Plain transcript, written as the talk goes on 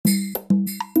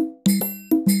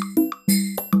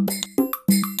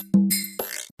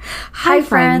Hi,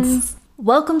 friends.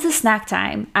 Welcome to Snack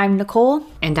Time. I'm Nicole.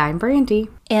 And I'm Brandy.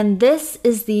 And this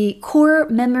is the Core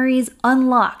Memories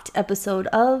Unlocked episode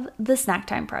of the Snack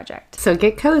Time Project. So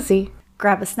get cozy.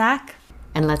 Grab a snack.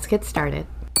 And let's get started.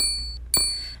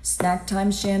 Snack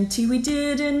time shanty, we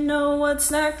didn't know what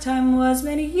snack time was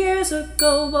many years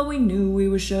ago, but we knew we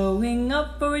were showing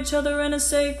up for each other in a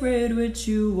sacred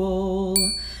ritual.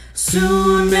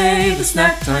 Soon may the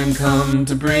snack time come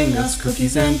to bring us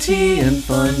cookies and tea and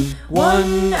fun.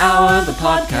 1 hour the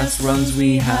podcast runs,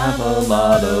 we have a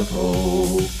lot of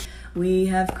hope. We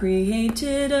have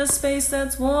created a space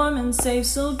that's warm and safe,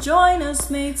 so join us,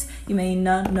 mates. You may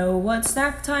not know what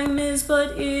snack time is,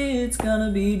 but it's gonna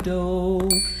be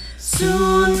dope.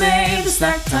 Soon may the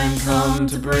snack time come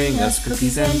to bring us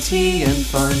cookies and tea and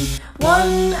fun.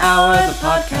 1 hour the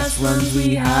podcast runs,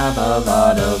 we have a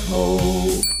lot of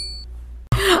hope.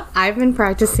 I've been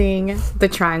practicing the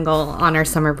triangle on our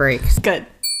summer breaks. Good.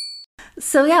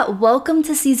 So yeah, welcome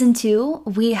to season 2.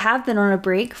 We have been on a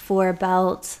break for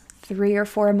about 3 or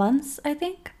 4 months, I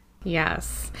think.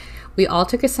 Yes. We all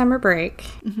took a summer break.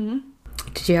 Mm-hmm.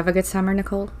 Did you have a good summer,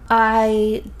 Nicole?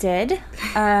 I did.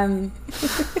 I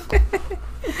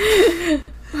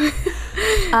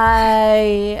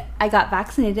got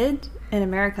vaccinated in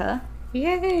America.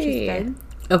 Yay. Which is good.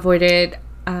 Avoided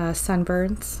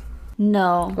sunburns.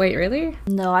 No. Wait, really?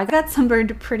 No, I got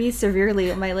sunburned pretty severely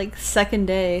on my second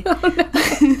day. Oh, no.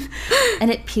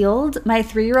 And it peeled. My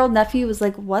 3-year-old nephew was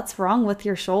like, "What's wrong with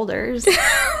your shoulders?"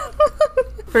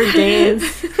 For days.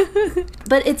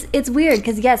 But it's weird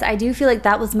because yes, I do feel like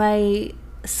that was my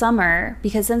summer,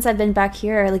 because since I've been back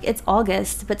here, it's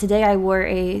August, but today I wore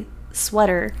a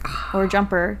sweater or a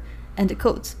jumper and a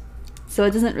coat. So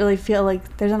it doesn't really feel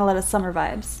like there's not a lot of summer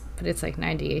vibes. But it's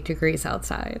 98 degrees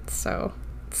outside, so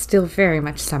it's still very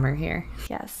much summer here.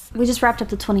 Yes. We just wrapped up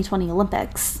the 2020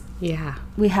 Olympics. Yeah.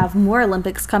 We have more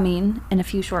Olympics coming in a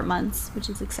few short months, which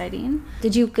is exciting.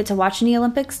 Did you get to watch any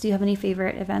Olympics? Do you have any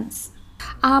favorite events?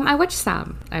 I watched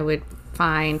some. I would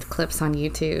find clips on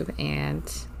YouTube and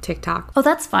TikTok. Oh,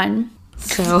 that's fun.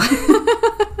 So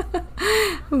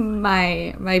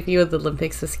my view of the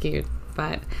Olympics is skewed,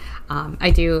 but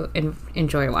I do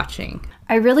enjoy watching.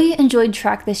 I really enjoyed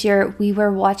track this year. We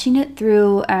were watching it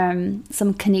through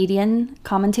some Canadian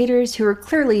commentators who were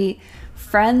clearly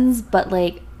friends, but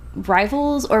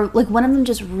rivals, or one of them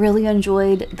just really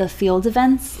enjoyed the field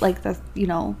events, the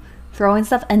throwing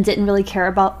stuff, and didn't really care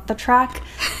about the track,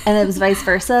 and it was vice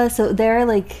versa. So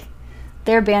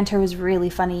their banter was really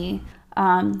funny.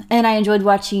 And I enjoyed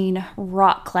watching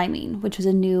rock climbing, which was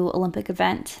a new Olympic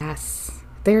event. Yes.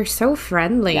 They're so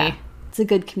friendly. Yeah. It's a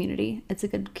good community. It's a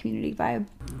good community vibe.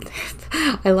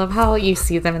 I love how you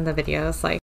see them in the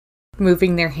videos,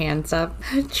 moving their hands up,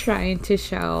 trying to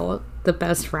show the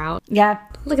best route. Yeah.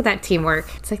 Look at that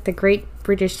teamwork. It's like the Great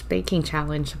British Baking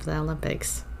Challenge of the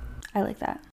Olympics. I like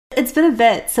that. It's been a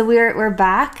bit, so we're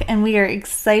back, and we are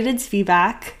excited to be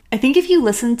back. I think if you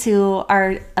listen to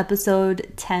our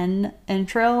episode 10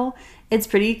 intro, it's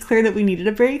pretty clear that we needed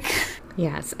a break.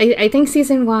 Yes. I think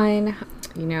season 1,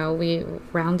 we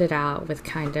rounded out with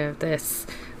kind of this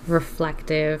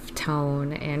reflective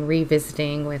tone and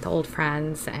revisiting with old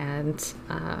friends and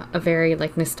a very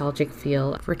nostalgic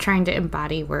feel. We're trying to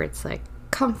embody words like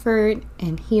comfort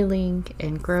and healing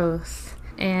and growth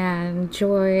and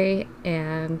joy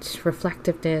and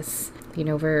reflectiveness.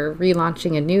 We're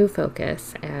relaunching a new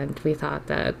focus, and we thought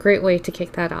the great way to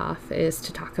kick that off is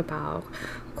to talk about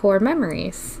core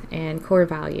memories and core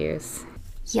values.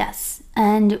 Yes,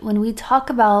 and when we talk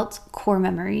about core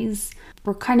memories,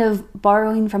 we're kind of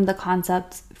borrowing from the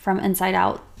concept from Inside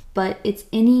Out, but it's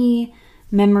any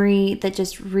memory that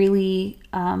just really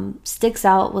sticks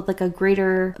out with a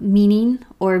greater meaning,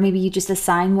 or maybe you just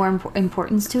assign more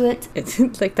importance to it. It's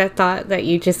like that thought that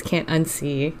you just can't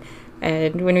unsee.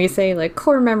 And when we say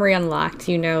core memory unlocked,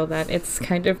 that it's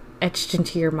kind of etched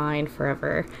into your mind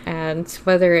forever. And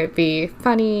whether it be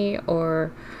funny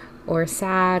or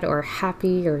sad or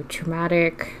happy or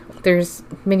traumatic, there's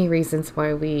many reasons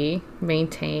why we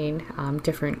maintain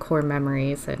different core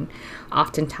memories, and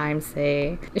oftentimes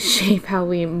they shape how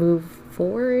we move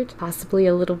forward, possibly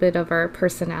a little bit of our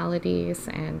personalities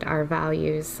and our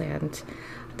values, and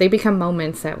they become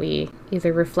moments that we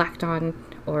either reflect on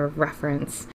or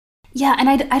reference. Yeah, and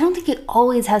I don't think it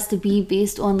always has to be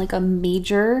based on a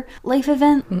major life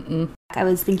event. Mm-mm. I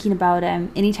was thinking about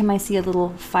anytime I see a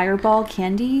little fireball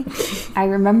candy, I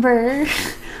remember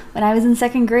when I was in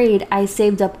 2nd grade, I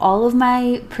saved up all of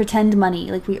my pretend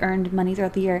money, we earned money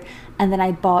throughout the year, and then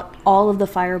I bought all of the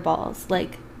fireballs,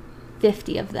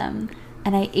 50 of them,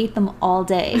 and I ate them all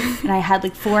day, and I had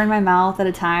 4 in my mouth at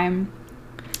a time.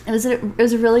 It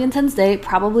was a really intense day,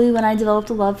 probably when I developed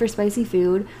a love for spicy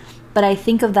food, but I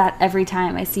think of that every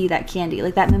time I see that candy.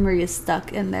 Like, that memory is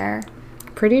stuck in there.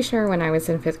 Pretty sure when I was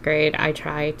in 5th grade, I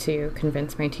tried to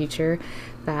convince my teacher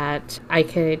that I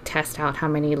could test out how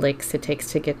many licks it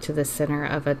takes to get to the center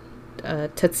of a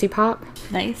Tootsie Pop.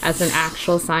 Nice. As an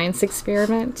actual science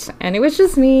experiment. And it was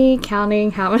just me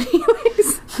counting how many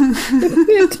licks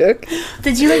it took.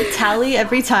 Did you, like, tally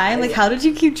every time? Like, how did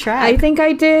you keep track? I think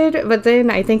I did, but then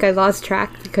I think I lost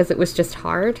track because it was just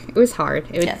hard. It was hard.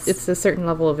 Yes. It's a certain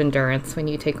level of endurance when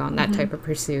you take on that type of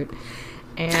pursuit.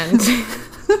 And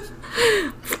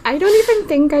I don't even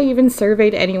think I even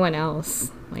surveyed anyone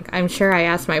else. Like, I'm sure I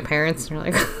asked my parents, and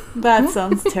they're like, that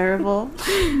sounds terrible.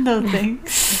 No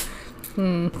thanks.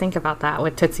 Think about that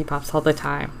with Tootsie Pops all the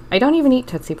time. I don't even eat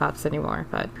Tootsie Pops anymore,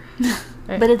 but...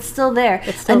 But it's still there.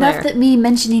 It's still Enough there. that me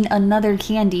mentioning another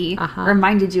candy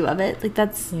reminded you of it. Like,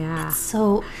 that's... Yeah. It's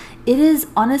so... It is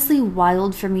honestly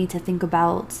wild for me to think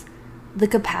about the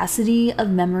capacity of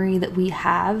memory that we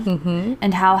have,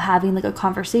 and how having, like, a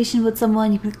conversation with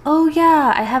someone, you can be like, oh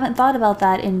yeah, I haven't thought about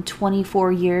that in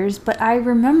 24 years, but I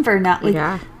remember now.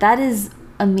 Like, that is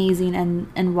amazing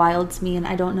and wild to me, and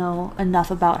I don't know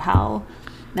enough about how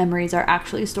memories are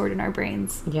actually stored in our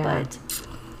brains. But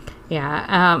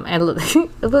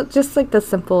and just like the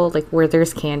simple, like, where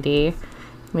there's candy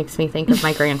makes me think of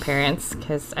my grandparents,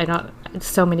 because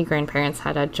so many grandparents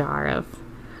had a jar of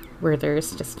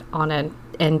Werther's just on an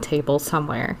end table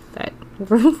somewhere that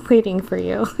were waiting for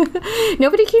you.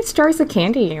 Nobody keeps jars of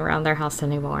candy around their house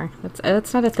anymore.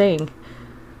 That's not a thing.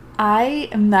 I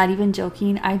am not even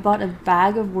joking. I bought a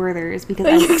bag of Werther's because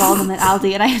I saw them at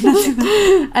Aldi, and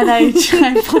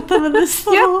I put them in this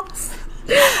little...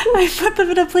 I put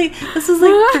them in a plate. This was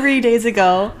like 3 days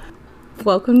ago.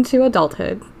 Welcome to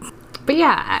adulthood. But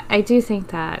yeah, I do think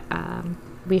that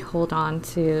we hold on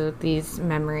to these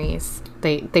memories.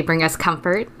 They bring us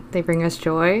comfort. They bring us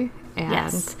joy.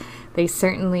 And they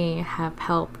certainly have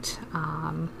helped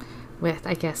with,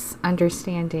 I guess,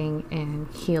 understanding and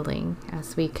healing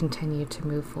as we continue to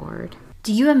move forward.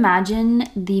 Do you imagine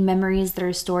the memories that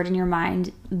are stored in your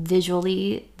mind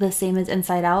visually the same as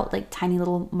Inside Out, like tiny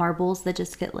little marbles that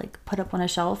just get, like, put up on a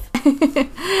shelf?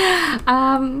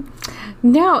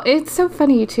 No, it's so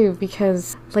funny too,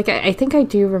 because, like, I think I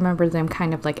do remember them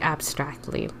kind of, like,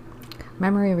 abstractly.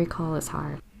 Memory recall is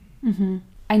hard.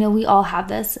 I know we all have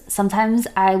this. Sometimes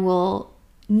I will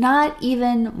not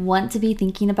even want to be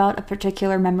thinking about a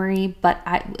particular memory, but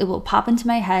it will pop into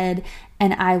my head,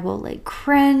 and I will, like,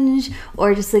 cringe,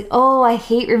 or just like, oh, I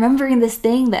hate remembering this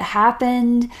thing that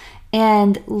happened.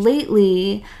 And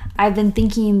lately I've been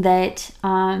thinking that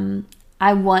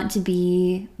I want to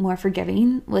be more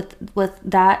forgiving with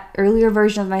that earlier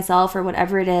version of myself, or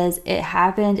whatever it is. It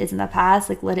happened, it's in the past,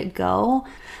 like, let it go.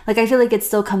 Like, I feel like it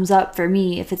still comes up for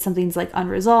me if it's something's, like,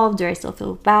 unresolved, or I still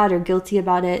feel bad or guilty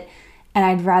about it, and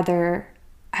I would rather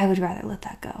let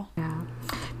that go. Yeah.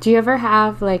 Do you ever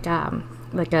have like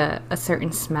a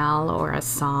certain smell or a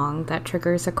song that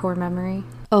triggers a core memory?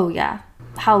 Oh yeah.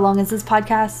 How long is this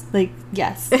podcast? Like,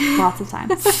 yes, lots of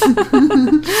times.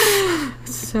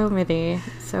 So many.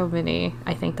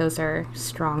 I think those are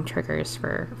strong triggers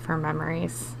for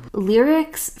memories.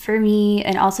 Lyrics for me,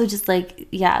 and also just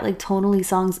like tonally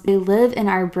songs, they live in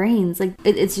our brains. Like,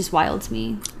 it's just wild to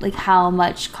me, like, how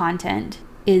much content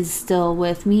is still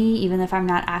with me even if I'm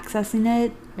not accessing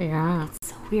it. Yeah. It's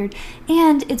so weird.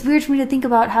 And it's weird for me to think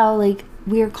about how, like,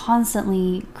 we're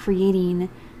constantly creating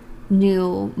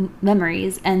new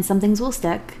memories, and some things will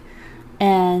stick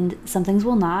and some things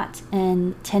will not.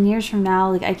 And 10 years from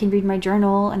now, like, I can read my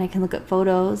journal and I can look at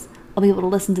photos. I'll be able to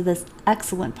listen to this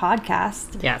excellent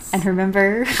podcast. Yes. And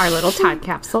remember our little time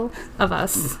capsule of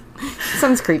us.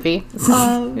 Sounds creepy.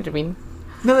 What do you mean?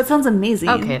 No, it sounds amazing.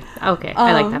 Okay.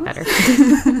 I like that better.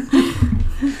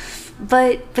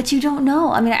 But you don't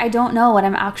know. I mean, I don't know what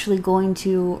I'm actually going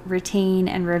to retain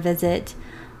and revisit.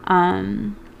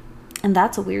 And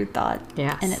that's a weird thought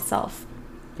in itself.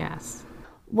 Yes.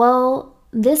 Well,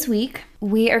 this week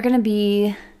we are going to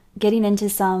be getting into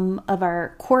some of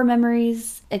our core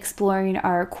memories, exploring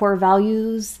our core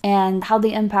values and how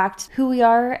they impact who we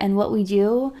are and what we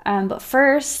do. But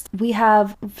first, we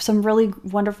have some really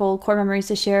wonderful core memories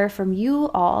to share from you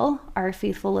all, our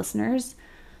faithful listeners.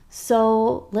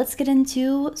 So let's get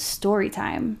into story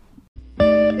time.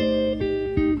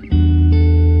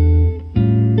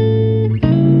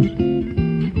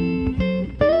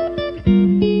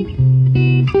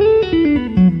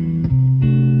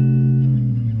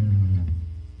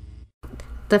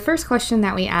 The first question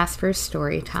that we ask for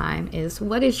story time is,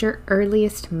 what is your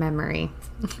earliest memory?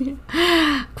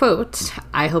 Quote,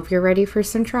 I hope you're ready for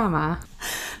some trauma.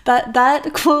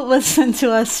 That quote was sent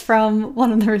to us from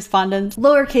one of the respondents.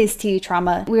 Lowercase t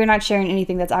trauma. We are not sharing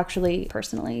anything that's actually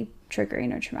personally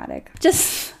triggering or traumatic.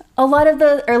 Just a lot of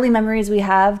the early memories we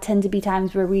have tend to be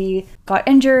times where we got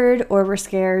injured or were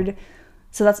scared.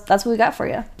 So that's what we got for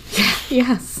you.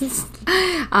 Yes.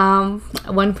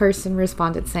 One person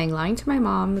responded saying, lying to my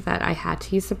mom that I had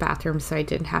to use the bathroom so I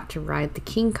didn't have to ride the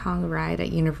King Kong ride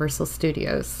at Universal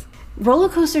Studios. Roller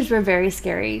coasters were very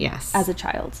scary. Yes. As a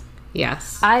child.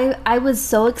 Yes. I was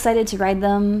so excited to ride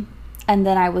them, and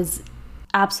then I was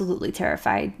absolutely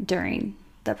terrified during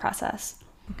the process.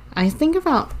 I think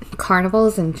about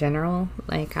carnivals in general,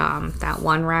 like that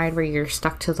one ride where you're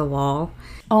stuck to the wall.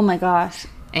 Oh my gosh.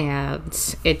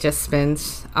 And it just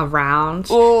spins around.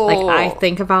 Oh. Like, I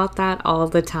think about that all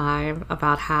the time,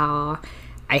 about how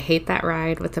I hate that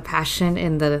ride with a passion,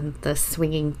 in the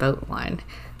swinging boat one,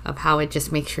 of how it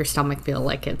just makes your stomach feel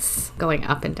like it's going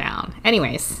up and down.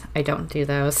 Anyways, I don't do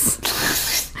those.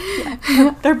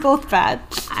 Yeah, they're both bad.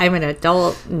 I'm an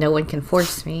adult. No one can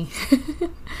force me.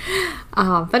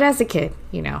 But as a kid,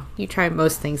 you try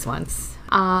most things once.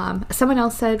 Someone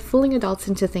else said, fooling adults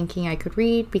into thinking I could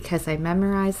read because I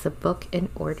memorized the book in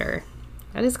order.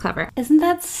 That is clever. Isn't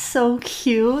that so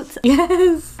cute?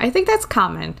 Yes. I think that's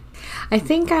common. I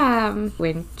think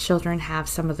when children have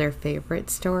some of their favorite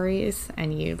stories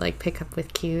and you pick up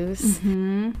with cues,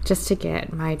 just to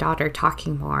get my daughter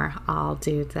talking more, I'll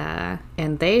do the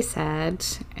 "and they said,"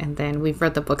 and then we've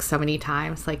read the book so many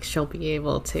times, she'll be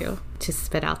able to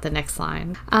spit out the next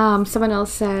line. Someone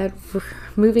else said,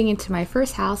 moving into my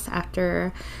first house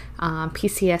after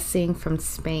PCSing from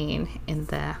Spain in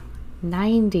the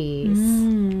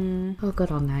 90s. Oh,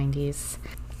 good old 90s.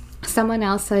 Someone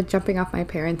else said, jumping off my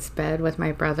parents' bed with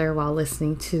my brother while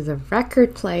listening to the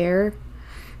record player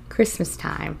Christmas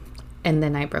time, and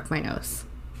then I broke my nose.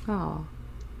 Oh.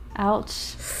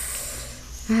 Ouch.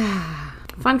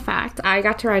 Fun fact, I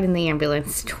got to ride in the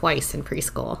ambulance twice in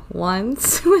preschool.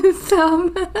 Once with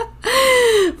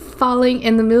falling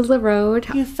in the middle of the road.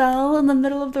 You fell in the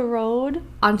middle of the road?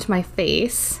 Onto my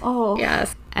face. Oh.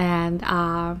 Yes. And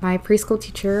my preschool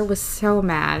teacher was so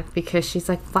mad because she's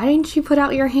like, why didn't you put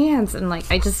out your hands? And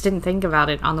I just didn't think about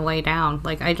it on the way down.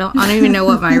 I don't even know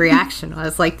what my reaction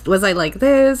was. Was I like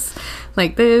this?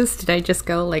 Like this? Did I just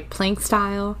go plank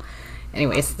style?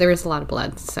 Anyways, there was a lot of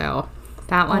blood. So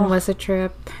that one was a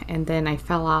trip. And then I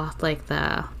fell off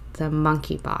the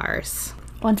monkey bars.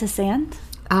 Onto sand?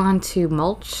 Onto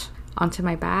mulch, onto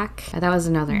my back. That was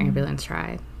another ambulance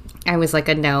ride. I was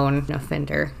a known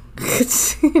offender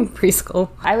in preschool.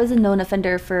 I was a known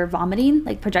offender for vomiting,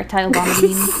 projectile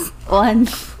vomiting on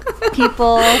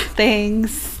people,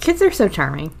 things. Kids are so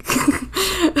charming.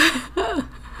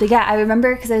 But yeah, I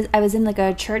remember because I was in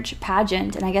a church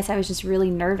pageant, and I guess I was just really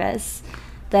nervous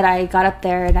that I got up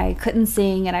there and I couldn't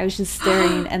sing, and I was just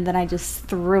staring, and then I just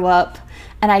threw up.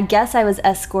 And I guess I was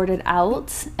escorted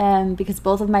out because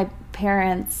both of my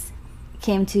parents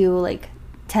came to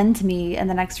tend to me in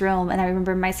the next room, and I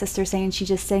remember my sister saying she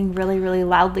just sang really, really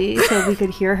loudly so we could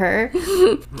hear her.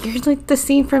 You're like the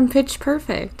scene from Pitch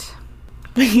Perfect.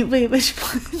 Wait, which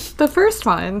one? The first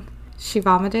one. She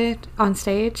vomited on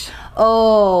stage.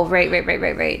 Oh,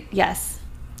 right. Yes.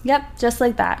 Yep, just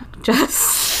like that.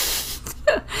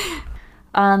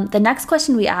 The next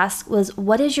question we asked was,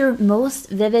 what is your most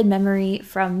vivid memory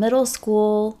from middle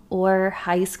school or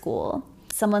high school?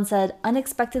 Someone said,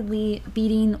 unexpectedly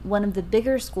beating one of the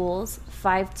bigger schools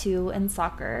 5-2 in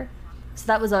soccer. So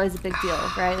that was always a big deal,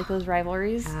 right? Those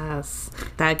rivalries. Yes.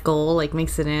 That goal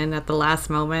makes it in at the last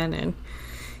moment, and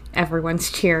everyone's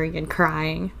cheering and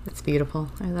crying. It's beautiful.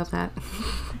 I love that.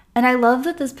 And I love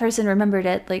that this person remembered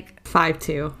it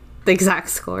 5-2. The exact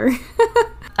score.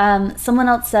 Someone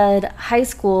else said, high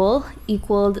school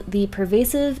equaled the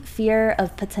pervasive fear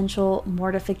of potential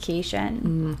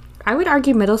mortification. I would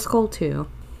argue middle school too.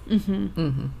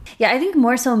 Yeah, I think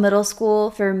more so middle school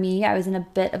for me. I was in a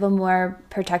bit of a more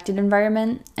protected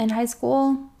environment in high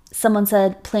school. Someone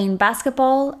said playing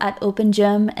basketball at open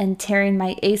gym and tearing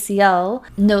my ACL.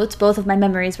 Note, both of my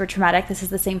memories were traumatic. This is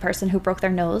the same person who broke their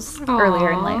nose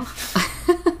earlier in life.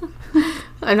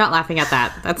 I'm not laughing at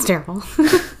that. That's terrible.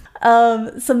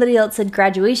 Somebody else said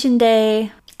graduation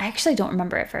day. I actually don't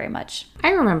remember it very much. I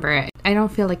remember it. I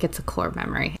don't feel like it's a core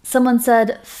memory. Someone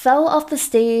said, fell off the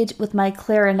stage with my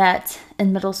clarinet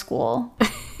in middle school.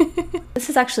 This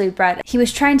is actually Brett. He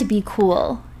was trying to be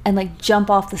cool and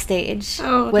jump off the stage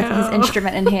with his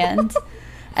instrument in hand.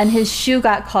 And his shoe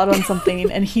got caught on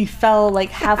something, and he fell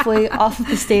halfway off of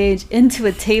the stage into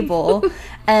a table.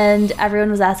 And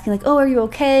everyone was asking oh, are you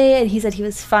okay? And he said he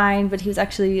was fine, but he was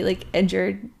actually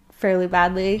injured fairly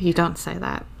badly. You don't say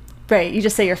that. Right. You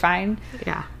just say you're fine.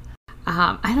 Yeah.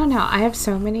 I don't know. I have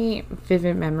so many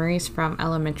vivid memories from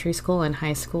elementary school and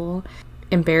high school.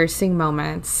 Embarrassing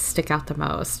moments stick out the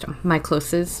most. My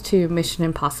closest to Mission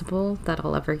Impossible that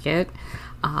I'll ever get.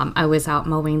 I was out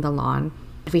mowing the lawn.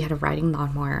 We had a riding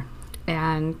lawnmower,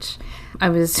 and I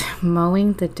was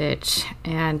mowing the ditch,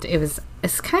 and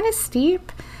it's kind of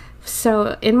steep.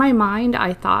 So in my mind,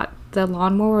 I thought the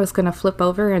lawnmower was going to flip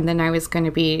over, and then I was going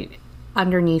to be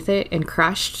underneath it and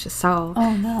crushed. So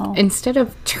Oh, no. instead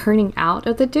of turning out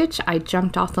of the ditch, I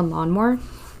jumped off the lawnmower.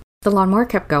 The lawnmower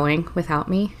kept going without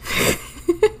me.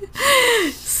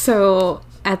 So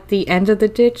at the end of the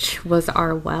ditch was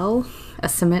our well, a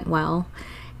cement well,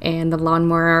 and the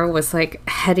lawnmower was like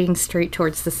heading straight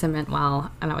towards the cement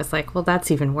well. And I was like, well, that's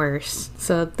even worse.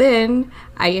 So then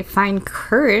I find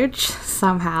courage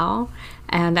somehow,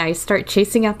 and I start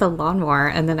chasing out the lawnmower,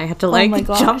 and then I had to my like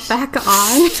gosh. jump back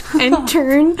on and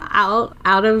turn out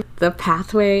of the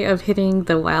pathway of hitting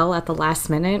the well at the last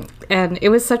minute. And it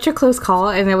was such a close call,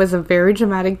 and it was a very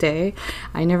dramatic day.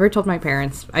 I never told my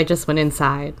parents. I just went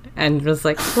inside and was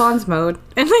like, lawn's mowed,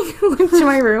 and like went to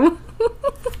my room.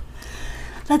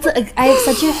 I have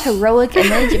such a heroic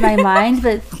image in my mind,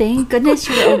 but thank goodness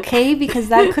you're okay, because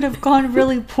that could have gone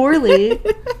really poorly.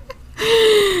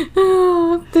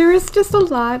 There was just a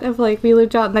lot of like, we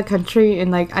lived out in the country,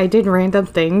 and like I did random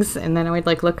things, and then I would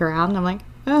like look around and I'm like,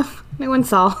 oh, no one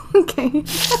saw. Okay.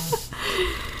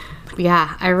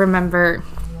 Yeah, I remember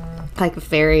like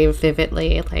very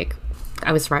vividly, like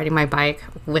I was riding my bike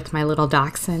with my little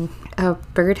dachshund. A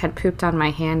bird had pooped on my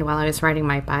hand while I was riding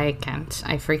my bike, and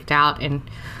I freaked out and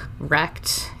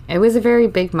wrecked. It was a very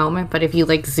big moment, but if you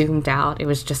like zoomed out, it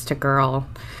was just a girl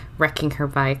wrecking her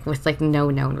bike with like no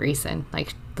known reason.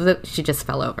 Like she just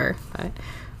fell over. But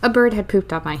a bird had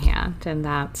pooped on my hand, and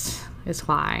that is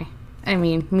why. I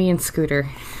mean, me and Scooter,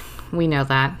 we know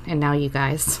that, and now you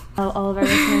guys. All of our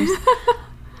listeners.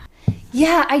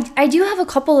 Yeah, I do have a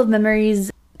couple of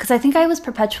memories, because I think I was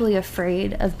perpetually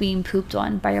afraid of being pooped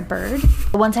on by a bird.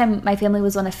 One time my family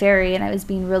was on a ferry, and I was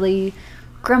being really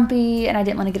grumpy, and I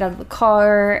didn't want to get out of the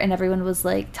car, and everyone was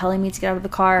like telling me to get out of the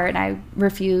car, and I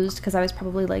refused because I was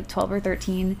probably like 12 or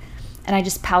 13, and I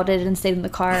just pouted and stayed in the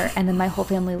car. And then my whole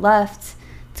family left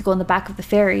to go in the back of the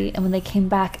ferry, and when they came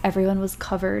back, everyone was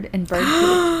covered in bird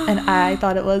poop, and I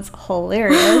thought it was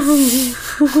hilarious.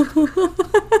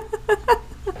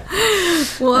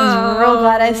 Whoa. I was real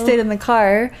glad I stayed in the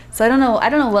car. So I don't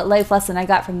know what life lesson I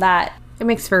got from that. It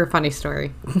makes for a funny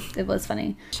story. It was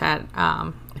funny. At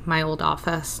my old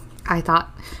office, I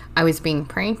thought I was being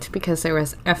pranked because there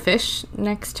was a fish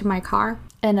next to my car.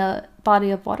 In a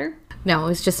body of water? No, it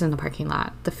was just in the parking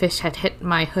lot. The fish had hit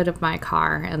my hood of my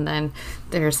car, and then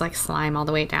there's like slime all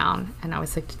the way down. And I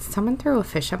was like, did someone throw a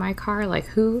fish at my car? Like,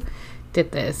 who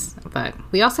did this? But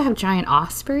we also have giant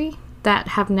osprey that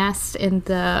have nests in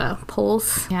the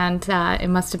poles, and it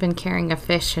must have been carrying a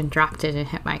fish and dropped it and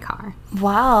hit my car.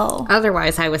 Wow.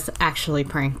 Otherwise, I was actually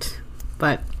pranked,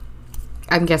 but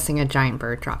I'm guessing a giant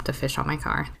bird dropped a fish on my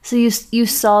car. So you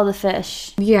saw the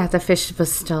fish. Yeah, the fish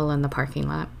was still in the parking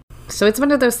lot. So it's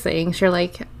one of those things, you're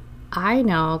like, I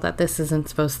know that this isn't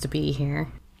supposed to be here.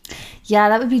 Yeah,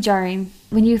 that would be jarring.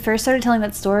 When you first started telling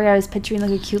that story, I was picturing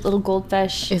like a cute little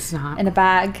goldfish. It's not. In a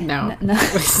bag. No. No,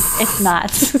 it's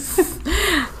not.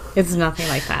 It's nothing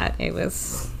like that. It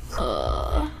was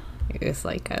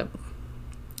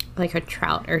like a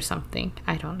trout or something.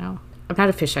 I don't know. I'm not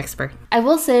a fish expert. I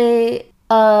will say,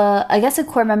 I guess a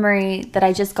core memory that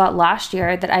I just got last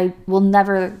year that I will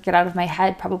never get out of my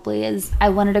head probably is I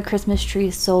wanted a Christmas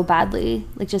tree so badly,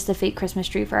 like just a fake Christmas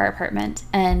tree for our apartment,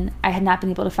 and I had not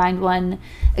been able to find one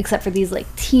except for these like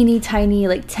teeny tiny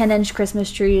like 10-inch Christmas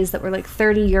trees that were like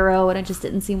 €30, and it just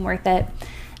didn't seem worth it.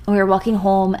 And we were walking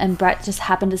home, and Brett just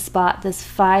happened to spot this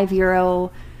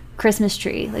 €5 Christmas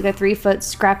tree, like a 3-foot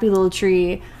scrappy little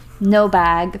tree, no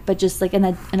bag, but just like in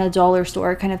a dollar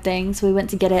store kind of thing. So we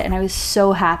went to get it, and I was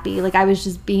so happy. Like I was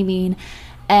just beaming.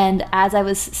 And as I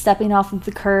was stepping off of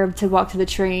the curb to walk to the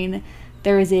train,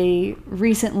 there was a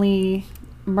recently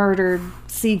murdered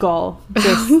seagull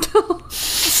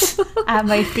just at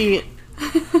my feet.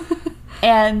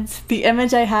 And the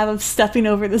image I have of stepping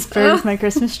over this bird with my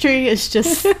Christmas tree is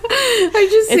just, I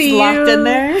just see it's locked in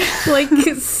there. Like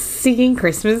singing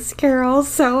Christmas carols,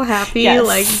 so happy, Yes.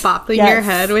 like bopping Yes. your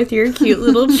head with your cute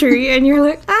little tree, and you're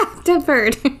like, dead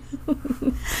bird.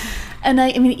 And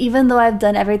I mean, even though I've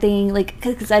done everything, like,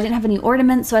 because I didn't have any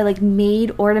ornaments, so I like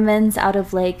made ornaments out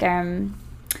of like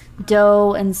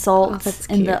dough and salt that's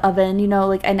in cute. the oven, you know,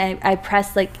 like, and I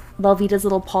pressed like Velveeta's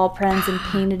little paw prints and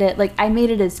painted it. Like, I made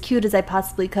it as cute as I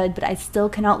possibly could, but I still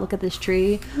cannot look at this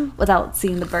tree without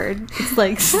seeing the bird. It's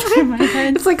like stuck in my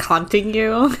head. It's like haunting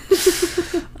you.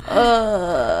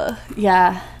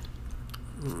 Yeah.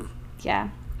 Yeah.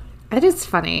 It is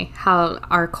funny how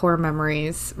our core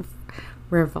memories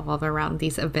revolve around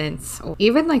these events.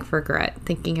 Even like regret,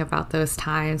 thinking about those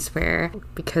times where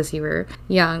because you were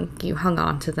young, you hung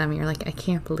on to them. You're like, I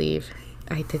can't believe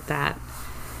I did that.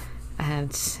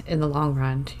 And in the long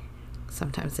run,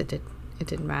 sometimes it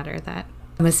didn't matter that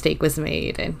a mistake was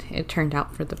made and it turned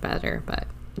out for the better. But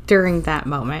during that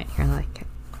moment, you're like,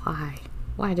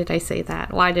 why did I say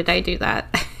that? Why did I do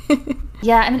that?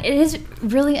 Yeah, I mean, it is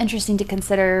really interesting to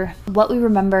consider what we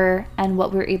remember and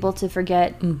what we're able to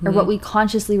forget, or what we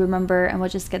consciously remember and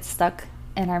what just gets stuck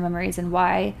in our memories, and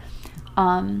why.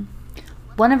 One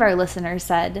of our listeners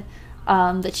said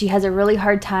that she has a really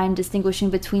hard time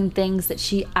distinguishing between things that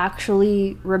she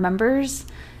actually remembers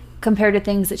compared to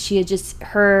things that she had just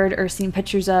heard or seen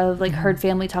pictures of, like heard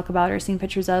family talk about or seen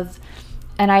pictures of.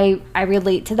 And I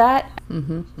relate to that.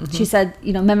 She said,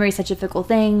 memory is such a fickle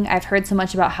thing. I've heard so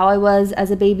much about how I was as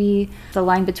a baby. The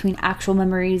line between actual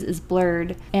memories is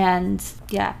blurred. And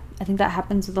yeah, I think that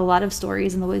happens with a lot of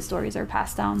stories and the way stories are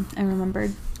passed down and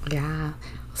remembered. Yeah.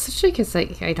 Especially because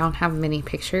I don't have many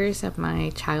pictures of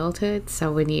my childhood.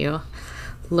 So when you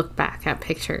look back at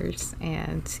pictures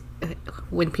and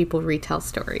when people retell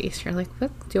stories, you're like,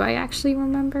 what do I actually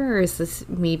remember? Or is this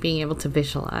me being able to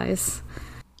visualize?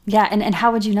 Yeah, and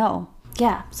how would you know?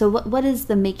 Yeah, so what is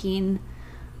the making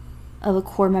of a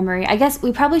core memory? I guess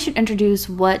we probably should introduce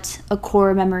what a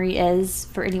core memory is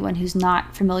for anyone who's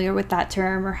not familiar with that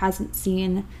term or hasn't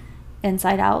seen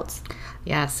Inside Out.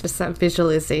 Yes, it's a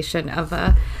visualization of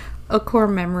a core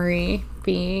memory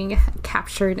being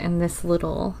captured in this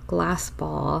little glass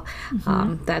ball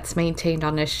that's maintained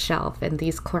on a shelf. And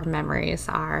these core memories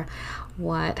are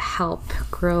what help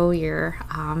grow your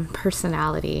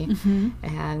personality.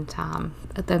 And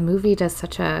the movie does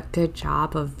such a good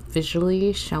job of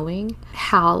visually showing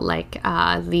how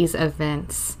these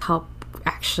events help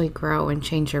actually grow and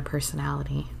change your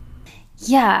personality.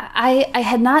 Yeah, I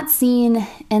had not seen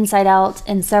Inside Out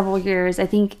in several years. I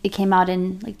think it came out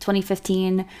in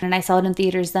 2015 and I saw it in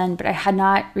theaters then, but I had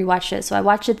not rewatched it. So I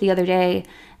watched it the other day,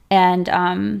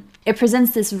 and it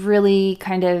presents this really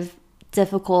kind of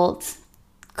difficult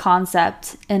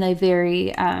concept in a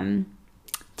very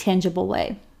tangible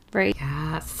way, right?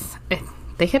 Yes,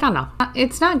 they hit on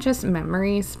it's not just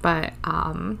memories, but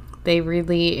they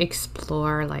really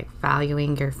explore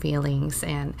valuing your feelings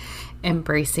and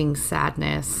embracing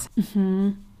sadness.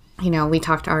 We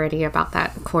talked already about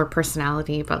that core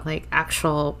personality, but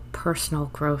actual personal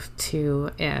growth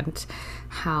too, and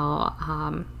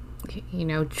how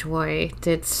Joy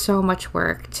did so much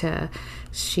work to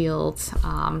shield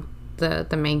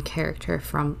the main character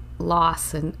from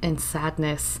loss and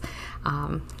sadness,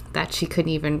 that she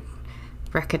couldn't even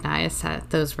recognize that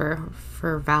those were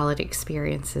for valid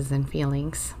experiences and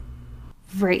feelings.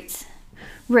 Right,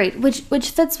 which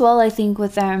fits well, I think,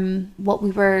 with what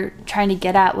we were trying to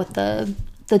get at with the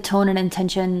tone and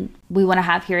intention we want to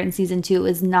have here in season 2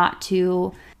 is not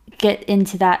to get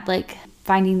into that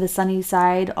finding the sunny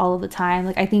side all of the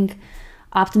time. I think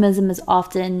optimism is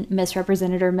often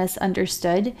misrepresented or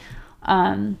misunderstood.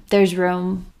 There's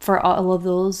room for all of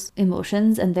those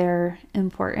emotions, and they're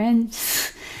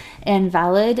important and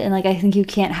valid. And I think you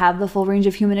can't have the full range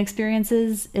of human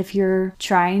experiences if you're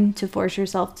trying to force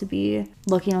yourself to be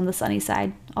looking on the sunny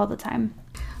side all the time.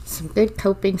 Some good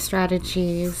coping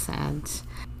strategies and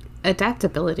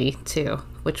adaptability too,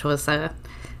 which was a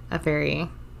very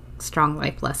strong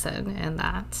life lesson in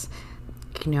that,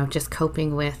 just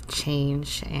coping with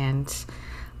change and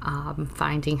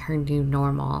finding her new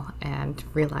normal and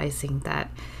realizing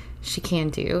that she can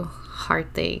do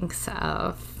hard things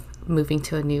of moving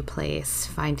to a new place,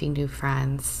 finding new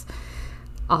friends,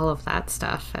 all of that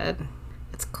stuff. And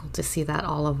it's cool to see that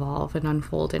all evolve and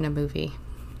unfold in a movie.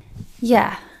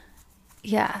 Yeah,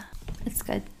 it's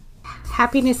good.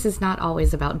 Happiness is not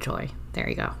always about joy. There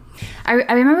you go. I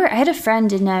remember I had a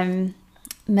friend in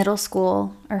middle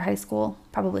school or high school,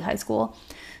 probably high school,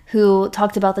 who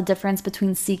talked about the difference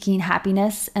between seeking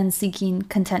happiness and seeking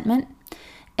contentment.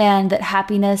 And that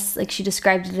happiness, she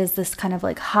described it as this kind of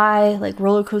high,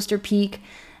 roller coaster peak,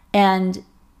 and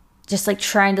just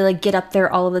trying to get up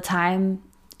there all of the time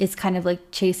is kind of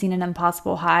chasing an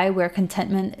impossible high, where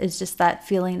contentment is just that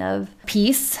feeling of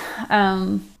peace,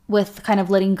 with kind of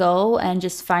letting go and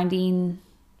just finding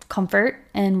comfort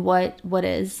in what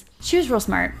is. She was real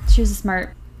smart. She was a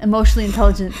smart, emotionally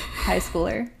intelligent high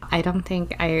schooler. I don't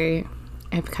think I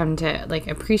I've come to like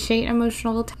appreciate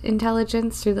emotional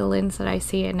intelligence through the lens that I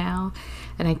see it now.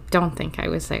 And I don't think I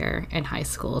was there in high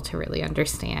school to really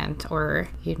understand or,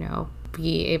 you know,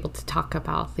 be able to talk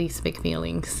about these big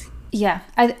feelings. Yeah,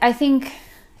 I think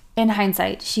in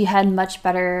hindsight, she had much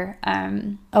better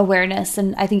awareness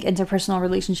and I think interpersonal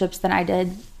relationships than I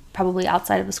did, probably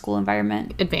outside of a school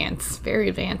environment. Advanced, very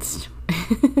advanced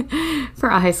for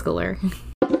a high schooler.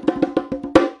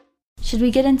 Should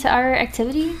we get into our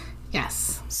activity?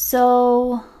 Yes.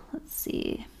 So, let's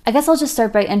see. I guess I'll just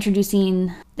start by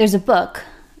introducing, there's a book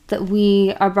that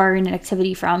we are borrowing an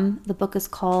activity from. The book is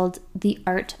called The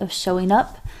Art of Showing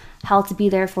Up: How to Be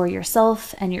There for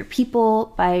Yourself and Your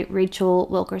People by Rachel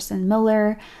Wilkerson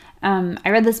Miller. I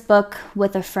read this book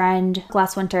with a friend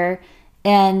last winter,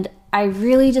 and I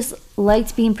really just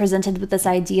liked being presented with this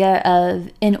idea of,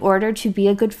 in order to be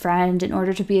a good friend, in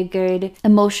order to be a good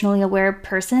emotionally aware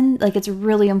person, like it's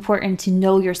really important to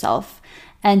know yourself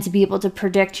and to be able to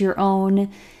predict your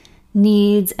own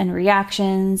needs and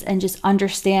reactions and just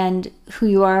understand who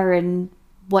you are and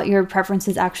what your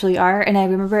preferences actually are. And I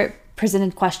remember it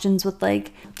presented questions with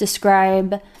like,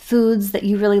 describe foods that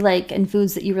you really like and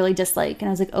foods that you really dislike. And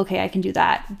I was like, okay, I can do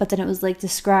that. But then it was like,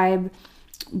 describe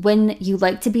when you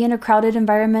like to be in a crowded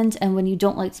environment and when you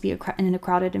don't like to be in a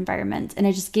crowded environment. And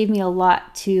it just gave me a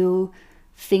lot to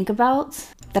think about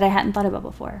that I hadn't thought about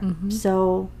before.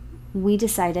 So we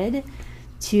decided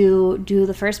to do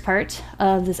the first part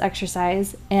of this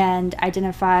exercise and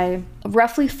identify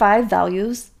roughly 5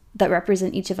 values that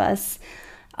represent each of us,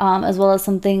 as well as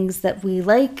some things that we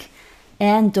like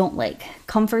and don't like,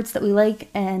 comforts that we like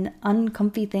and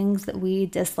uncomfy things that we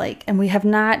dislike. And we have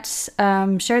not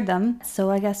shared them,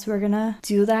 so I guess we're gonna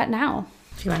do that now.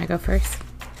 Do you want to go first?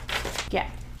 Yeah.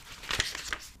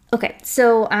 Okay,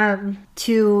 so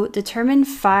to determine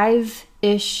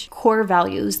 5-ish core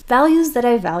values that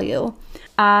I value,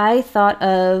 I thought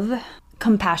of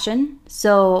compassion.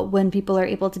 So when people are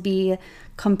able to be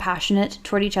compassionate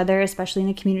toward each other, especially in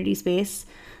a community space,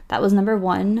 that was number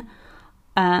 1.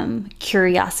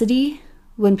 Curiosity,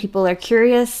 when people are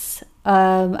curious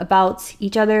about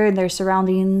each other and their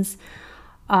surroundings.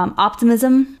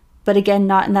 Optimism, but again,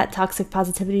 not in that toxic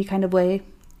positivity kind of way.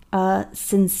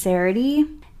 Sincerity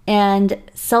and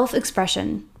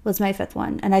self-expression was my 5th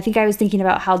one. And I think I was thinking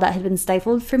about how that had been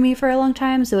stifled for me for a long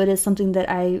time. So it is something that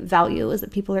I value, is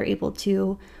that people are able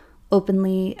to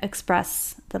openly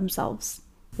express themselves.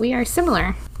 We are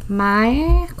similar.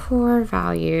 My core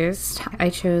values, I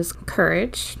chose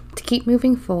courage to keep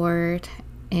moving forward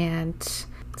and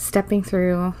stepping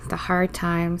through the hard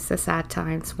times, the sad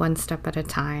times, one step at a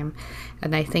time.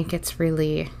 And I think it's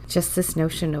really just this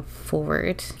notion of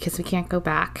forward, because we can't go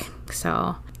back.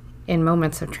 So in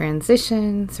moments of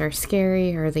transitions or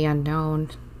scary or the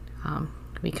unknown,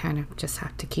 we kind of just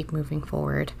have to keep moving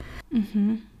forward.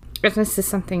 And this is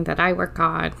something that I work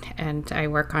on, and I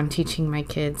work on teaching my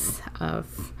kids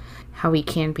of how we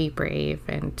can be brave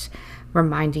and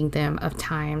reminding them of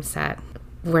times that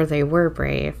where they were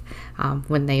brave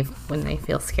when they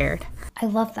feel scared. I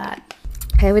love that.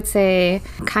 I would say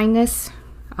kindness,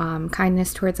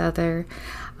 kindness towards other.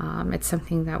 It's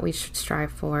something that we should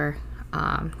strive for,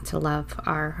 to love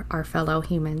our fellow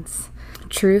humans.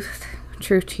 Truth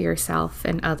to yourself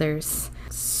and others.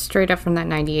 Straight up from that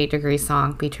 98 Degree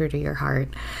song, be true to your heart.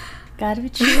 Gotta be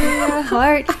true to your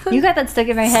heart. You got that stuck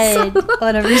in my head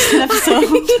on a recent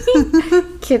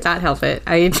episode. Can't not help it.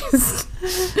 I just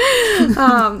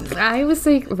I was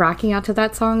like rocking out to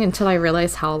that song until I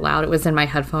realized how loud it was in my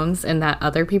headphones and that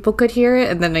other people could hear it.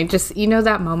 And then I just, you know,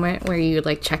 that moment where you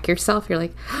like check yourself, you're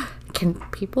like, can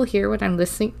people hear what I'm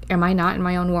listening? Am I not in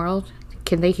my own world?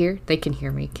 Can they hear? They can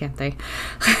hear me, can't they?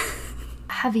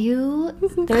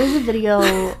 There's a video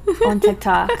on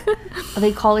TikTok of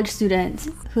a college student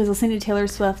who is listening to Taylor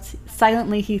Swift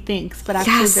silently, he thinks, but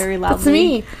actually very loudly. That's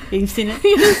me. You've seen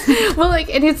it? Well, like,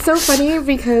 and it's so funny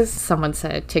because someone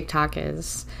said TikTok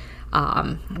is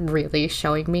really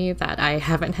showing me that I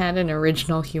haven't had an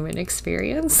original human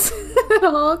experience at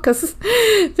all, because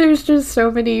there's just so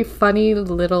many funny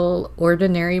little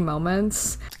ordinary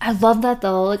moments. I love that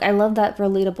though. Like, I love that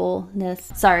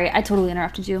relatableness. Sorry, I totally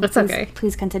interrupted you. It's okay.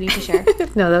 Please continue to share.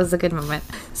 No, that was a good moment.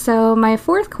 So my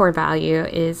 4th core value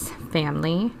is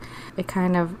family. I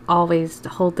kind of always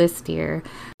hold this dear,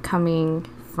 coming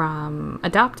from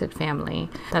adopted family.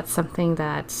 That's something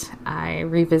that I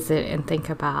revisit and think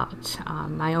about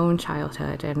my own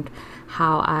childhood and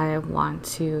how I want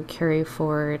to carry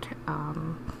forward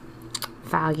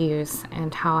values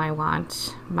and how I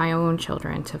want my own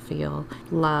children to feel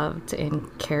loved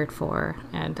and cared for.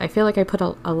 And I feel like I put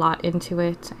a lot into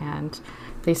it, and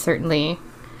they certainly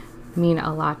mean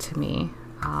a lot to me.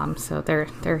 So they're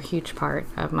a huge part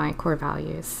of my core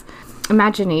values.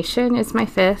 Imagination is my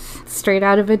fifth, straight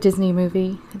out of a Disney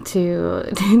movie, to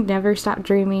never stop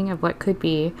dreaming of what could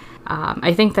be.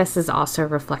 I think this is also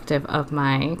reflective of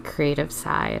my creative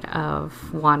side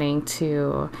of wanting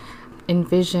to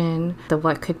envision the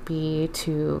what could be,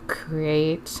 to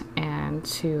create, and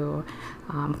to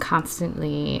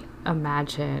constantly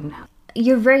imagine.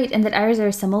 You're right in that ours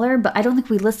are similar, but I don't think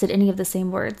we listed any of the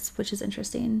same words, which is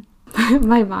interesting.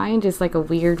 My mind is like a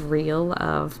weird reel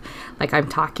of like I'm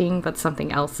talking, but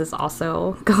something else is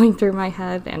also going through my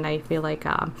head. And I feel like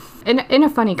in a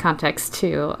funny context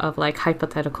too, of like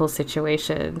hypothetical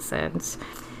situations, and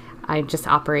I'm just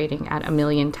operating at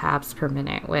 1,000,000 tabs per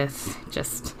minute with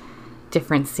just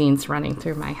different scenes running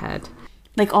through my head.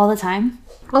 Like all the time?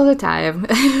 All the time.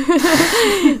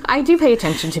 I do pay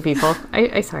attention to people.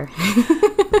 I swear.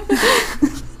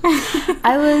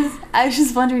 I was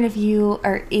just wondering if you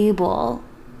are able,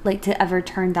 like, to ever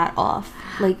turn that off,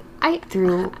 like,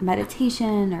 through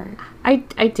meditation or I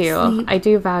do. sleep. I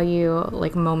do value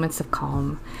like moments of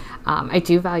calm. I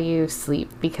do value sleep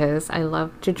because I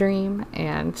love to dream,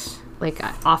 and like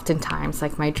oftentimes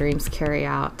like my dreams carry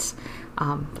out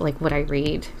like what I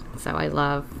read. So I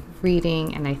love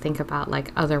reading, and I think about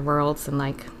like other worlds, and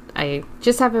like I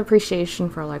just have appreciation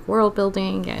for like world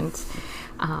building and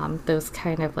those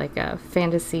kind of like a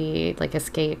fantasy like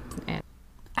escape. And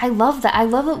I love that. I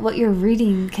love that what you're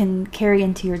reading can carry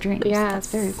into your dreams. yes,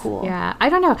 That's very cool. Yeah, I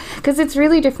don't know, because it's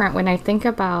really different when I think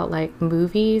about like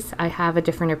movies. I have a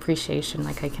different appreciation.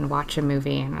 Like I can watch a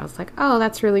movie and I was like, oh,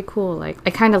 that's really cool. Like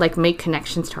I kind of like make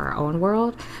connections to our own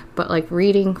world, but like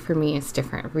reading for me is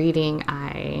different. Reading,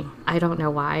 I don't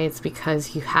know why. It's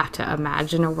because you have to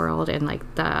imagine a world, and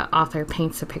like the author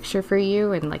paints a picture for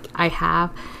you, and like I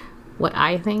have what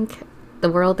I think the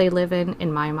world they live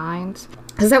in my mind.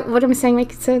 Is that what I'm saying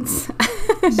makes sense?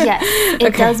 Yes,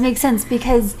 it does make sense,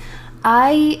 because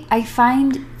I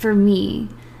find for me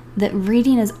that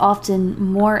reading is often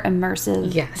more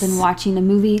immersive than watching a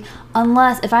movie,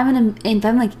 unless if I'm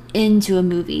like into a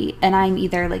movie and I'm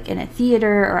either like in a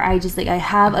theater, or I just like I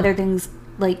have other things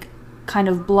like kind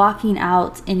of blocking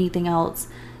out anything else.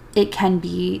 It can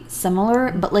be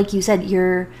similar, but like you said,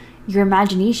 your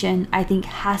imagination, I think,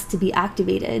 has to be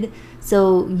activated.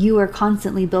 So you are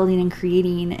constantly building and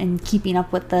creating and keeping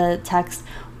up with the text,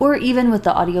 or even with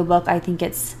the audiobook. I think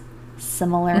it's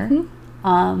similar,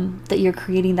 that you're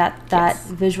creating that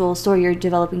visual story. You're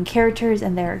developing characters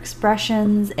and their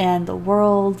expressions and the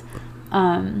world.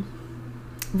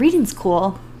 Reading's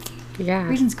cool. Yeah.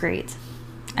 Reading's great.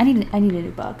 I need a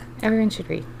new book. Everyone should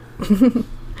read.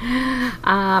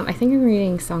 I think I'm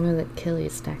reading Song of the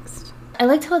Achilles next. I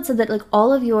liked how it said that like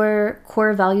all of your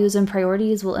core values and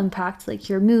priorities will impact like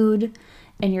your mood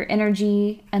and your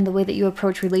energy and the way that you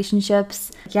approach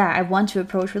relationships. Yeah, I want to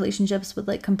approach relationships with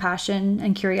like compassion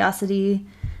and curiosity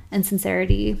and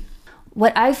sincerity.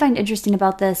 What I find interesting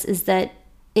about this is that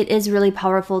it is really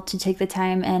powerful to take the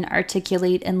time and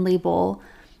articulate and label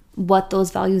what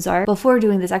those values are. Before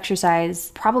doing this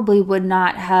exercise, probably would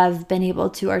not have been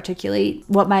able to articulate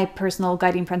what my personal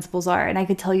guiding principles are. And I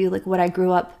could tell you like what I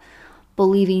grew up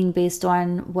believing based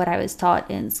on what I was taught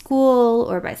in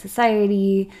school or by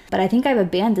society. But I think I've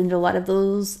abandoned a lot of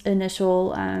those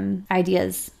initial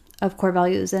ideas of core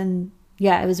values. And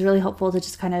yeah, it was really helpful to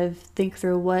just kind of think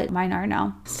through what mine are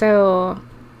now. So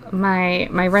my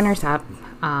runners-up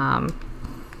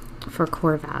for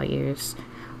core values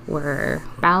were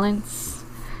balance,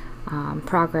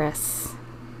 progress,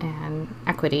 and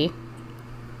equity.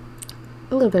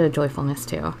 A little bit of joyfulness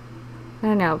too. I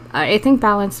don't know. I think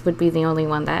balance would be the only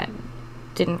one that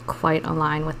didn't quite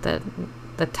align with the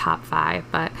top 5,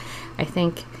 but I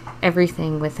think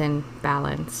everything within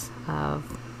balance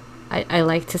of I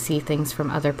like to see things from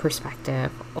other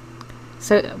perspective.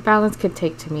 So balance could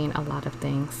take to mean a lot of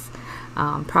things.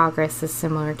 Progress is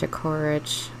similar to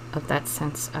courage, of that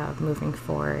sense of moving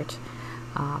forward.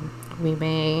 We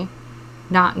may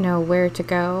not know where to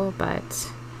go,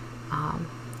 but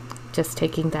just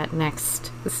taking that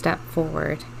next step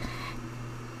forward.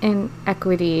 And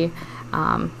equity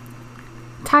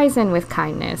ties in with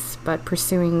kindness, but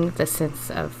pursuing the sense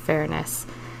of fairness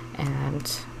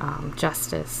and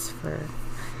justice for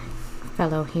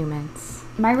fellow humans.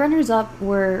 My runners-up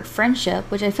were friendship,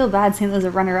 which I feel bad saying those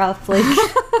a runner-up, like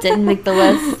didn't make the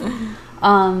list.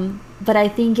 But I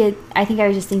think I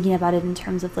was just thinking about it in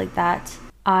terms of like that.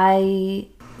 I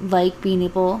like being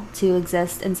able to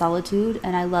exist in solitude,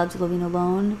 and I loved living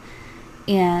alone,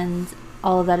 and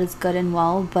all of that is good and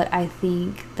well, but I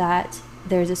think that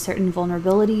there's a certain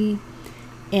vulnerability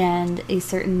and a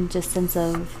certain just sense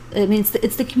of, I mean,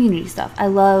 it's the community stuff. I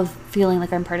love feeling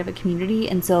like I'm part of a community,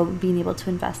 and so being able to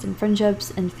invest in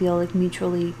friendships and feel like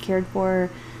mutually cared for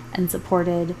and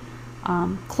supported.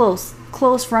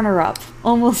 Close runner-up.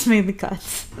 Almost made the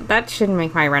cut. That should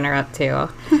make my runner-up too.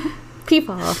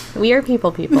 People. We are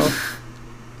people.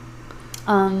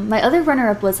 My other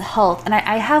runner-up was health, and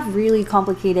I have really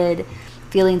complicated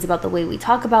feelings about the way we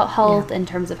talk about health in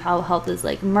terms of how health is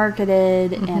like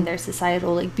marketed and their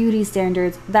societal like beauty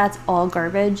standards. That's all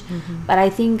garbage. But I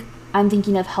think I'm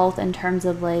thinking of health in terms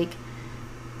of like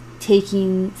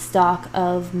taking stock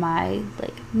of my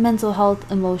like mental health,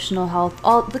 emotional health,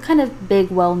 all the kind of big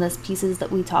wellness pieces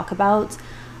that we talk about,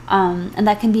 and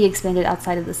that can be expanded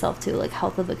outside of the self too, like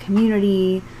health of a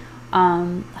community,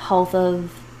 health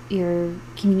of your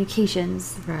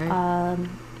communications, right.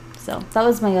 So that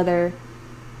was my other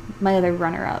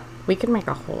runner-up. We could make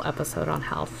a whole episode on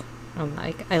health.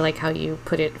 I like how you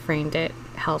framed it,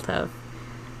 health of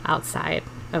outside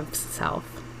of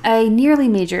self. I nearly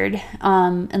majored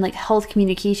in like health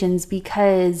communications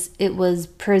because it was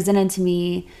presented to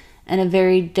me in a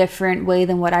very different way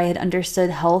than what I had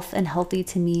understood health and healthy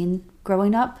to mean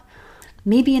growing up.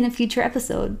 Maybe in a future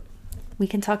episode, we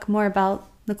can talk more about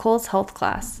Nicole's health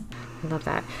class. I love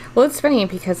that. Well, it's funny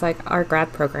because like our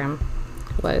grad program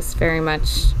was very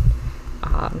much,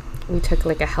 we took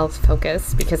like a health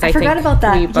focus because I forgot think about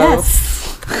that.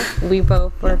 We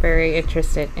both were very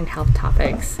interested in health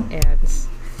topics and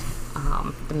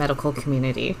the medical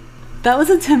community. That was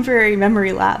a temporary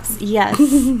memory lapse. Yes.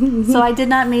 So I did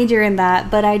not major in that,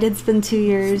 but I did spend 2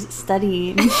 years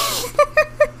studying.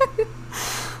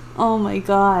 Oh my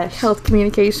gosh. Health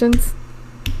communications.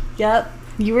 Yep.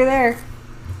 You were there.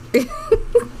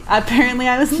 Apparently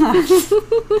I was not.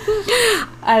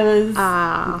 I was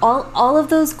all of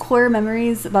those core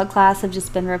memories about class have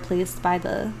just been replaced by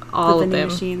the vending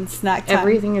machine snack time.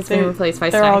 Everything has been replaced by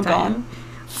snack all time. Gone.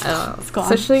 It's gone.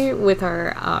 Especially with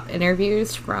our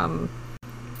interviews from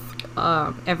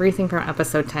everything from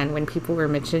episode 10 when people were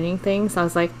mentioning things. I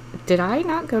was like, did I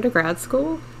not go to grad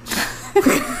school?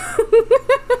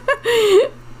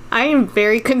 I am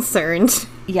very concerned.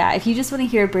 Yeah, if you just want to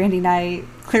hear Brandy and I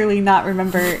clearly not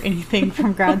remember anything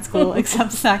from grad school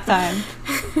except snack time,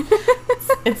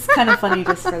 it's kind of funny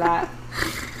just for that.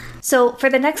 So for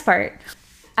the next part,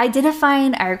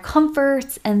 identifying our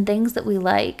comforts and things that we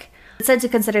like. It said to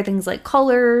consider things like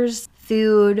colors,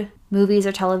 food, movies,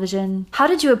 or television. How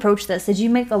did you approach this? Did you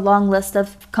make a long list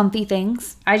of comfy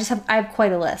things? I have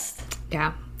quite a list.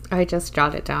 Yeah, I just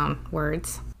jotted down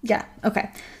words. Yeah,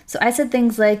 okay. So I said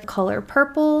things like color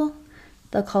purple,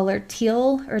 the color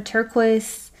teal or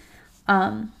turquoise,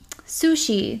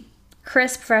 sushi,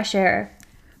 crisp fresh air,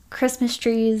 Christmas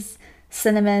trees,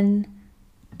 cinnamon,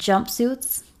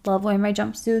 jumpsuits, love wearing my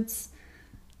jumpsuits,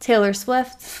 Taylor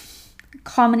Swift,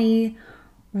 comedy,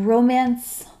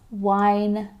 romance,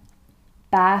 wine,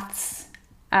 baths,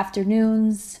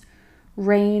 afternoons,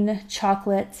 rain,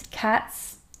 chocolate,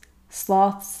 cats,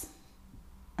 sloths,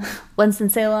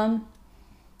 Winston-Salem,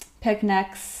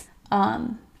 picnics,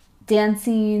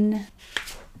 dancing,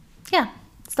 yeah,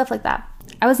 stuff like that.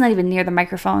 I was not even near the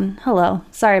microphone. Hello.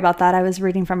 Sorry about that. I was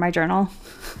reading from my journal.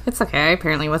 It's okay. I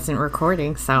apparently wasn't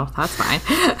recording, so that's fine.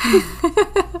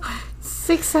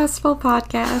 Successful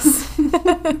podcast.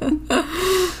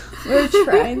 We're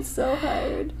trying so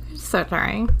hard. So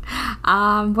trying.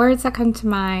 Words that come to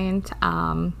mind,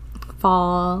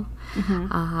 fall,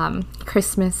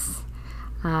 Christmas,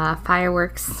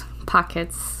 fireworks,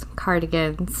 pockets,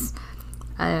 cardigans,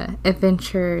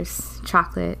 adventures,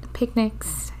 chocolate,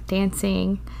 picnics,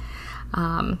 dancing,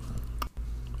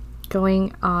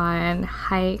 going on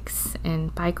hikes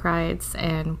and bike rides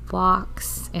and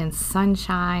walks and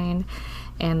sunshine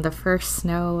and the first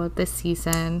snow of the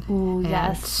season. Ooh, and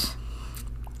yes.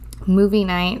 Movie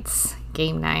nights,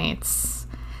 game nights,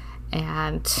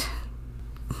 and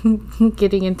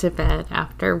getting into bed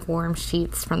after warm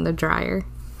sheets from the dryer.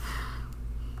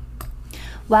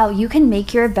 Wow, you can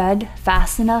make your bed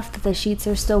fast enough that the sheets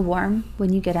are still warm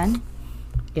when you get in?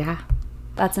 Yeah.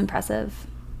 That's impressive.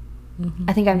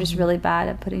 I think I'm just really bad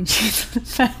at putting sheets in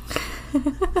the bed.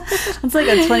 It's like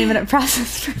a 20-minute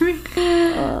process for me.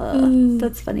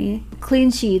 That's funny.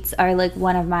 Clean sheets are like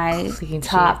one of my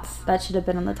top. That should have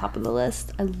been on the top of the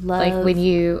list. I love like when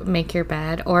you make your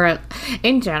bed, or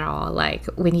in general, like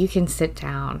when you can sit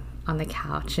down on the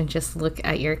couch and just look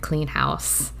at your clean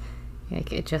house.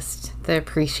 Like it just, the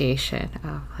appreciation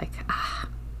of like,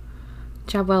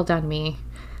 job well done, me.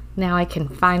 Now I can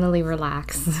finally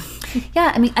relax.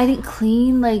 Yeah, I mean, I think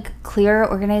clean, like clear,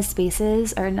 organized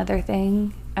spaces are another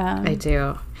thing. I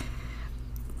do.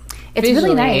 It's Visually,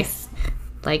 really nice.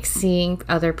 like seeing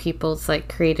other people's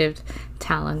like creative,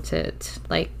 talented,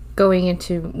 like going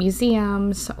into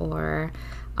museums or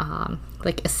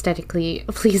like aesthetically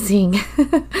pleasing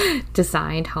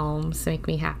designed homes make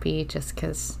me happy, just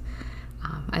because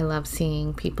I love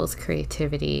seeing people's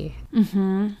creativity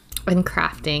and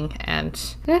crafting. And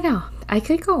I don't know, I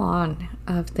could go on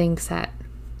of things that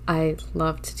I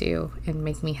love to do and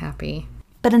make me happy.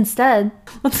 But instead,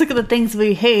 let's look at the things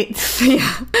we hate.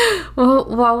 Yeah. Well,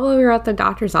 while we were at the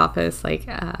doctor's office, like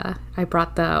I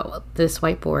brought this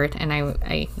whiteboard and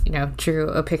I drew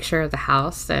a picture of the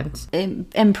house, and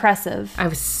Impressive. I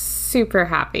was super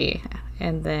happy.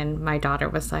 And then my daughter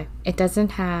was like, "It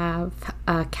doesn't have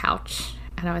a couch."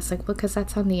 And I was like, "Well, because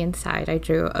that's on the inside. I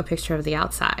drew a picture of the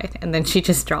outside." And then she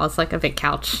just draws like a big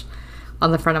couch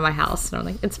on the front of my house. And I'm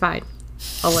like, "It's fine.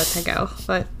 I'll let that go."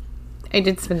 But I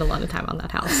did spend a lot of time on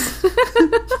that house.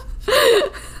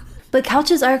 But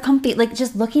couches are comfy. Like,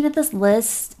 just looking at this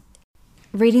list,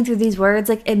 reading through these words,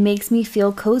 like, it makes me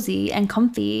feel cozy and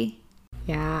comfy.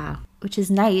 Yeah. Which is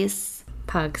nice.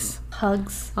 Pugs.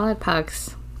 Pugs. I'll have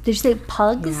pugs. Did you say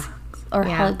pugs? Yeah. Or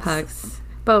yeah, hugs? pugs.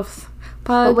 Both.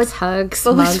 Pugs, hugs,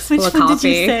 mugs which full of one coffee.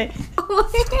 Did you say?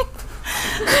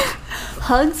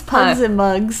 Hugs, pugs, and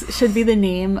mugs should be the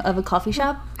name of a coffee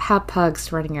shop. Have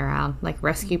pugs running around, like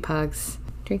rescue pugs.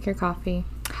 Drink your coffee.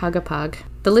 Hug a pug.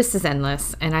 The list is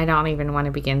endless, and I don't even want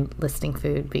to begin listing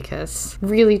food, because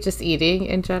really just eating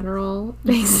in general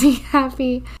makes me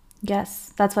happy.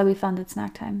 Yes, that's why we founded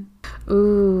Snack Time.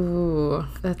 Ooh,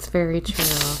 that's very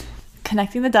true.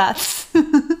 Connecting the dots.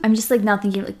 I'm just like now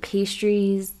thinking like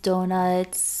pastries,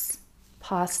 donuts,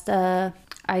 pasta,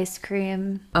 ice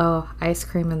cream. Oh, ice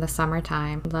cream in the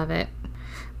summertime. Love it.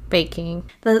 Baking.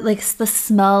 The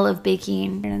smell of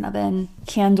baking in an oven.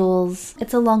 Candles.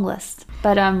 It's a long list.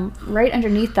 But right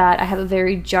underneath that, I have a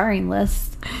very jarring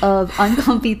list of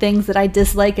uncomfy things that I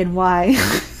dislike and why.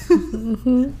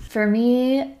 For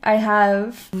me, I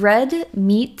have red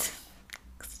meat.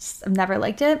 I've never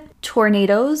liked it.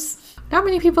 Tornadoes. Not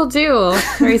many people do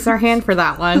raise their hand for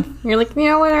that one. You're like, you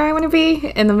know what I want to be?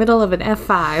 In the middle of an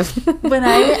F5. When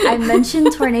I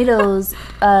mentioned tornadoes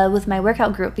with my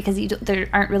workout group, because there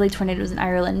aren't really tornadoes in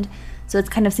Ireland, so it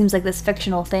kind of seems like this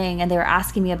fictional thing, and they were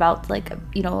asking me about, like,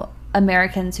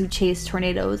 Americans who chase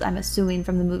tornadoes, I'm assuming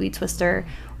from the movie Twister,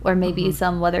 or maybe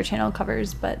some Weather Channel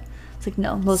covers, but it's like,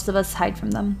 no, most of us hide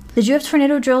from them. Did you have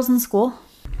tornado drills in school?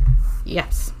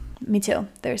 Yes. Me too.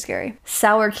 They're scary.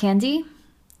 Sour candy.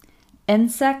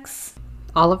 Insects.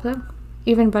 All of them?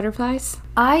 Even butterflies?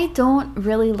 I don't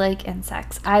really like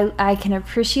insects. I can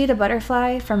appreciate a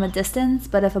butterfly from a distance,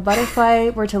 but if a butterfly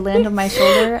were to land on my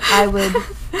shoulder, I would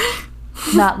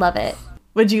not love it.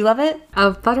 Would you love it?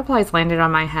 Butterflies landed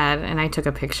on my head and I took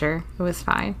a picture. It was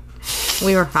fine.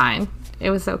 We were fine. It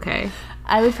was okay.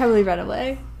 I would probably run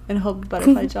away and hope the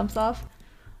butterfly jumps off.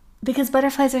 Because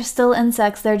butterflies are still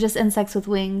insects. They're just insects with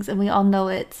wings, and we all know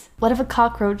it. What if a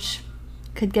cockroach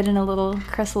could get in a little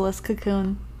chrysalis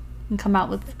cocoon and come out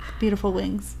with beautiful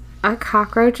wings? A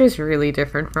cockroach is really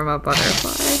different from a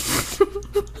butterfly.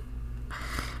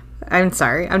 I'm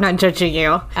sorry, I'm not judging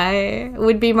you. I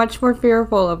would be much more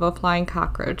fearful of a flying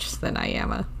cockroach than I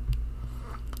am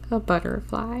a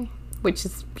butterfly, which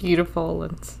is beautiful.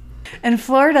 And in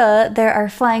Florida, there are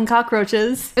flying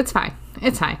cockroaches. It's fine.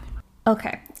 It's fine.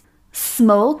 Okay.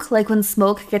 Smoke, like when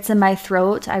smoke gets in my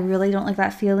throat, I really don't like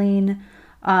that feeling.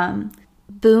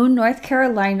 Boone, North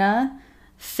Carolina,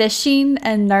 fishing,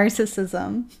 and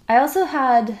narcissism. I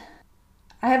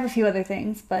have a few other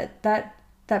things, but that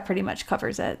pretty much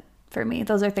covers it for me.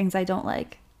 Those are things I don't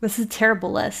like. This is a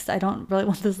terrible list. I don't really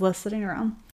want this list sitting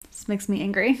around. This makes me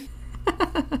angry.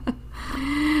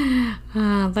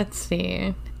 Let's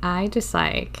see. I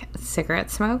dislike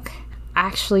cigarette smoke.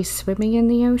 Actually swimming in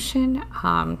the ocean.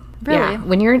 Really? Yeah,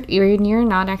 when you're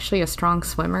not actually a strong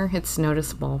swimmer, it's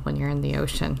noticeable when you're in the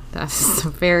ocean. That's a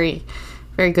very,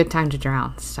 very good time to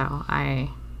drown. So I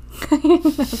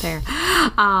there.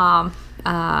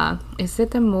 Is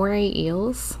it the moray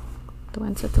eels? The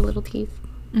ones with the little teeth?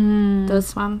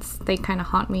 Those ones, they kind of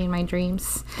haunt me in my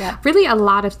dreams. Yeah. Really, a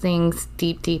lot of things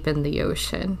deep in the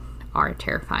ocean are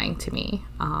terrifying to me.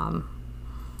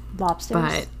 Lobsters.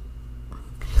 But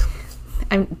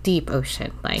I'm deep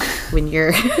ocean, like when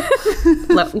you're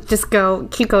just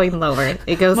keep going lower.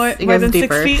 It goes than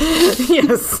deeper. 6 feet?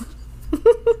 Yes.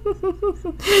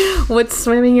 What's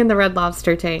swimming in the red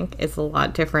lobster tank is a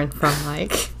lot different from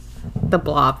like the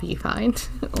blob you find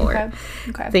or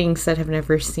things that have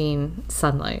never seen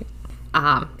sunlight.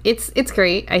 It's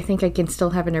great. I think I can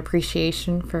still have an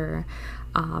appreciation for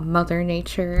Mother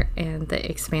Nature and the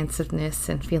expansiveness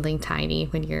and feeling tiny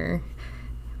when you're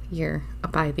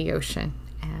by the ocean.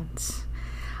 And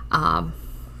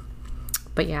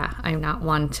but yeah, I'm not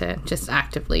one to just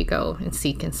actively go and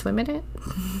seek and swim in it.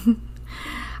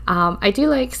 I do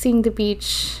like seeing the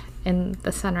beach in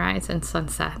the sunrise and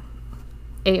sunset.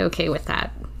 A-okay with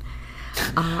that.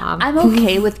 I'm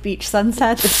okay with beach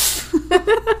sunsets. Because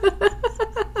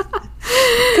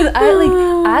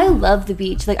I love the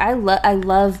beach. Like I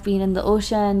love being in the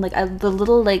ocean. Like the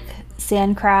little like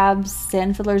sand crabs,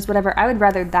 sand fiddlers, whatever. I would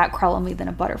rather that crawl on me than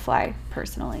a butterfly,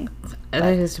 personally.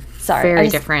 That is very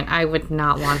different. I would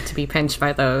not want to be pinched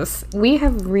by those. We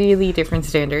have really different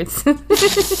standards.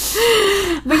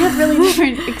 We have really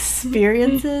different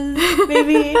experiences,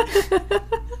 maybe.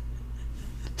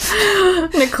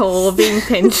 Nicole being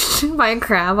pinched by a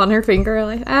crab on her finger,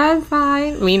 like, I'm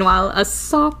fine. Meanwhile, a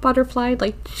soft butterfly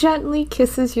like gently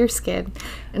kisses your skin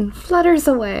and flutters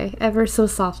away ever so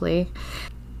softly.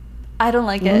 I don't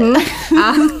like it.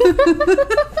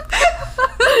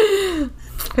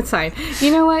 It's fine.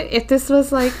 You know what? If this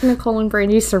was like Nicole and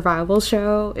Brandy's survival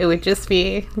show, it would just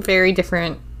be very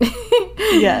different.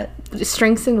 Yeah.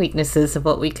 Strengths and weaknesses of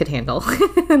what we could handle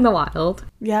in the wild.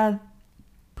 Yeah.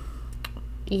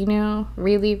 You know,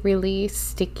 really, really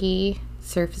sticky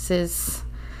surfaces.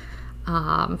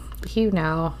 You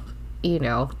know,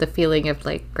 the feeling of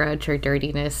like grudge or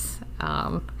dirtiness.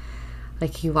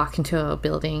 Like you walk into a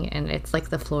building and it's like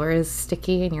the floor is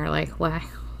sticky and you're like, why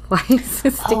is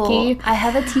it sticky? Oh, I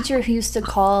have a teacher who used to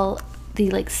call the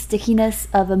like stickiness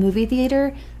of a movie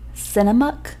theater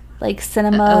cinemuck, like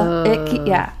cinema.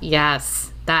 Yeah.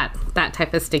 Yes, that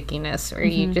type of stickiness where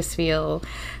you just feel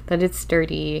that it's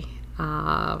dirty.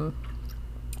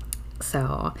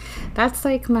 So that's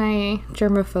like my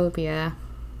germophobia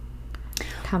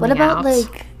coming What about out.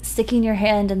 like sticking your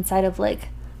hand inside of like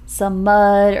some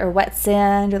mud or wet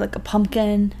sand or like a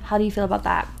pumpkin? How do you feel about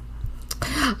that?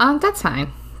 That's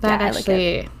fine. That Yeah,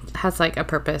 actually has like a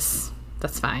purpose.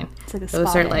 That's fine. It's like a Those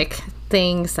spot are like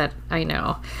things that I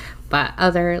know. But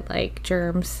other like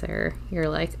germs, or you're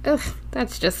like, ugh,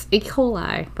 that's just E.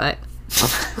 coli. But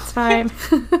it's fine.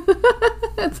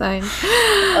 It's fine.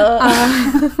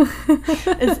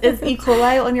 Is E.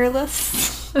 coli on your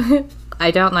list? I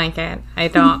don't like it. I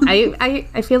don't.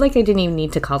 I feel like I didn't even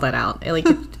need to call that out. Like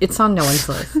it's on no one's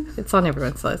list. It's on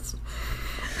everyone's list.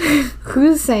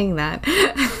 Who's saying that?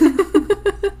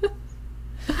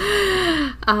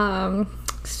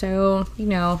 So,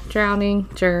 drowning,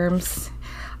 germs,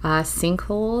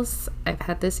 sinkholes. I've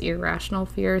had this irrational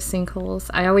fear of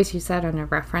sinkholes. I always use that on a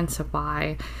reference of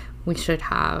why we should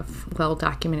have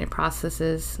well-documented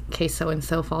processes in case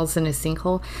so-and-so falls in a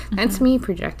sinkhole. That's me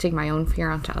projecting my own fear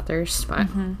onto others, but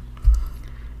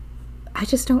I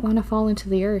just don't want to fall into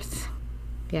the earth.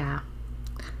 Yeah.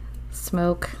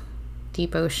 Smoke,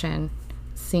 deep ocean,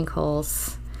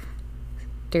 sinkholes,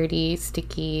 dirty,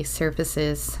 sticky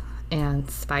surfaces, and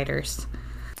spiders.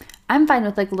 I'm fine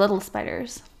with like little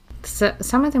spiders. So,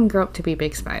 some of them grow up to be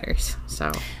big spiders,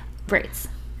 so Braids.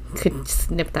 could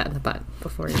snip that in the butt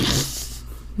before you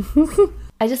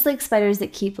I just like spiders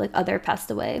that keep like other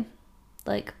pests away,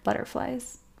 like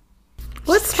butterflies.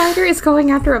 What spider is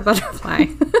going after a butterfly?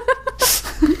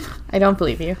 I don't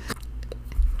believe you.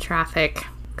 Traffic,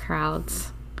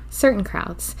 crowds, certain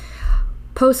crowds.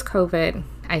 Post-COVID,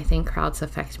 I think crowds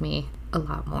affect me a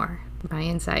lot more. My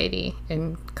anxiety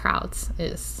in crowds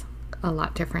is a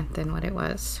lot different than what it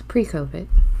was pre-COVID.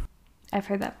 I've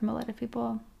heard that from a lot of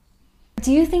people.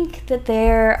 Do you think that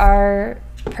there are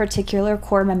particular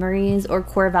core memories or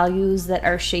core values that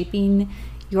are shaping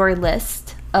your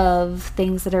list of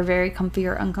things that are very comfy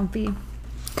or uncomfy?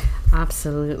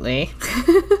 Absolutely.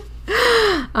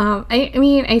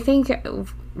 I think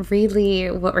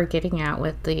really what we're getting at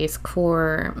with these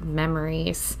core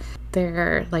memories,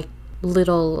 they're like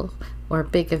little or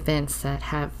big events that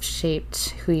have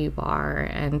shaped who you are,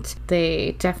 and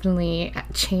they definitely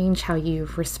change how you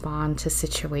respond to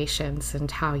situations and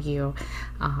how you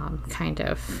kind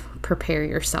of prepare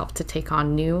yourself to take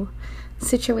on new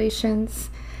situations.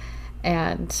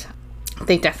 And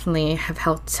they definitely have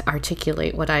helped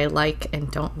articulate what I like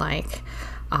and don't like.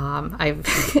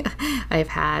 I've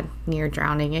had near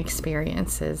drowning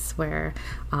experiences where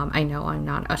I know I'm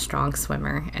not a strong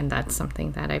swimmer, and that's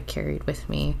something that I've carried with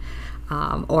me.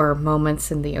 Or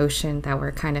moments in the ocean that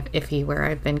were kind of iffy, where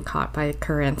I've been caught by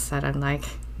currents that I'm like,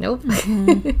 nope.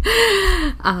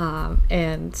 I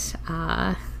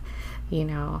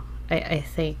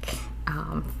think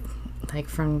like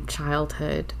from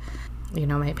childhood,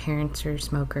 my parents are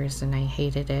smokers and I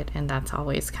hated it, and that's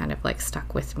always kind of like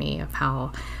stuck with me of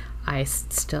how I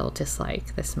still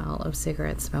dislike the smell of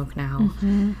cigarette smoke now,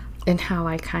 and how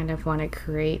I kind of want to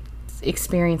create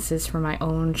experiences from my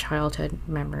own childhood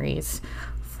memories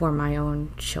for my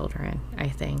own children, I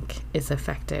think, is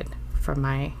affected from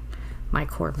my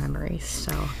core memories.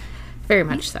 So very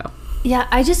much so. Yeah,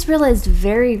 I just realized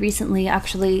very recently,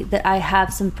 actually, that I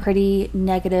have some pretty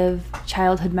negative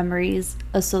childhood memories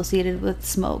associated with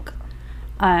smoke.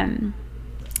 And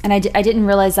I didn't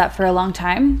realize that for a long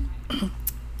time.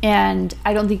 And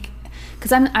I don't think,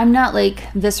 because I'm not like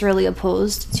viscerally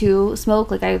opposed to smoke.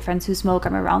 Like, I have friends who smoke.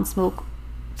 I'm around smoke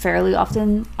fairly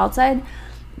often outside.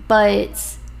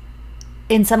 But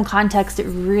in some context, it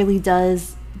really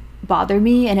does bother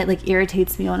me, and it like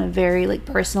irritates me on a very like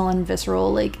personal and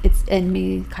visceral, like it's in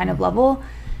me kind of level.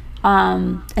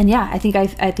 And yeah, I think I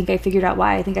figured out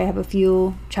why. I think I have a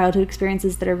few childhood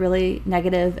experiences that are really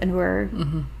negative and were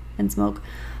in smoke.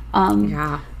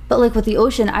 Yeah. But like with the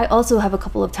ocean, I also have a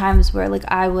couple of times where like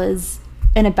I was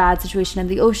in a bad situation in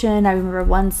the ocean. I remember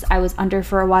once I was under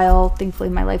for a while. Thankfully,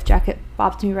 my life jacket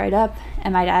bopped me right up,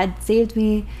 and my dad saved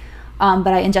me. But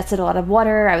I ingested a lot of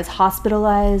water. I was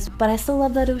hospitalized, but I still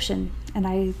love that ocean. And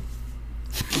I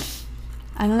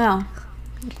don't know.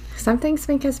 Some things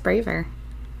make us braver.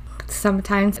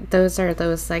 Sometimes those are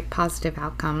those like positive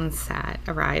outcomes that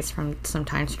arise from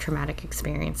sometimes traumatic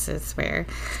experiences where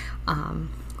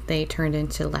they turned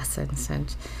into lessons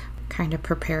and kind of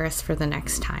prepare us for the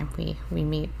next time we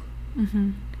meet.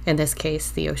 In this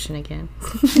case, the ocean again.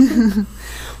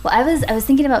 Well, I was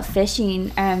thinking about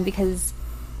fishing, because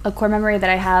a core memory that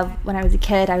I have when I was a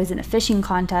kid, I was in a fishing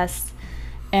contest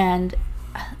and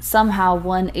somehow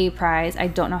won a prize. I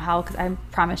don't know how, because I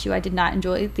promise you I did not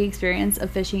enjoy the experience of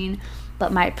fishing,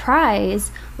 but my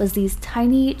prize was these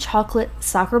tiny chocolate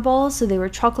soccer balls. So they were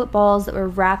chocolate balls that were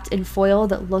wrapped in foil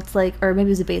that looked like, or maybe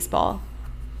it was a baseball.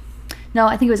 No,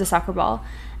 I think it was a soccer ball.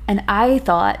 And I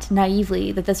thought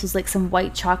naively that this was like some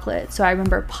white chocolate. So I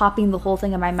remember popping the whole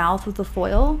thing in my mouth with the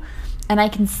foil. And I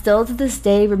can still to this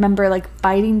day remember like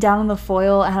biting down on the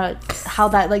foil and how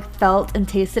that like felt and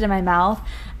tasted in my mouth.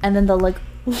 And then the like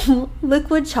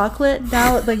liquid chocolate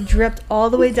now like dripped all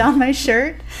the way down my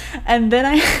shirt. And then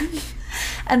I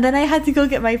had to go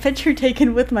get my picture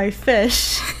taken with my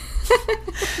fish.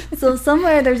 So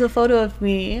somewhere there's a photo of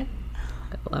me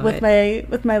with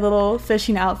my little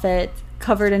fishing outfit,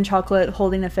 covered in chocolate,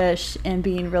 holding a fish and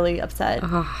being really upset.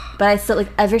 But I still, like,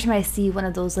 every time I see one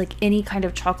of those, like any kind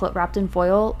of chocolate wrapped in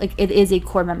foil, like it is a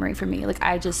core memory for me. Like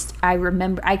I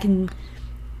remember, I can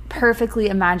perfectly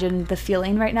imagine the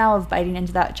feeling right now of biting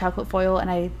into that chocolate foil,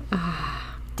 and I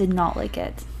did not like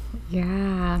it.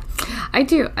 Yeah, I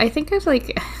do. I think of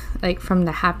like from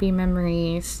the happy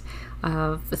memories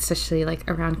of, especially like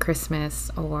around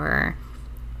Christmas, or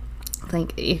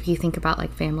like if you think about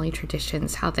like family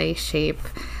traditions, how they shape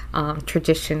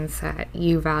traditions that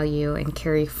you value and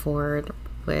carry forward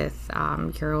with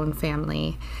your own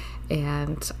family,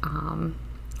 and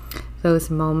those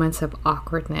moments of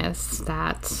awkwardness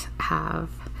that have,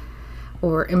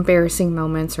 or embarrassing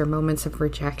moments or moments of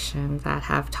rejection that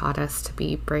have taught us to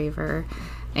be braver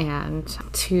and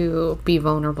to be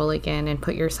vulnerable again and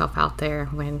put yourself out there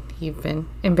when you've been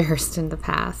embarrassed in the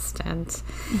past. And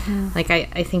like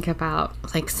I think about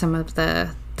like some of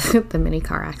the many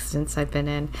car accidents I've been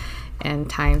in and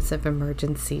times of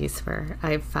emergencies where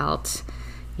I've felt,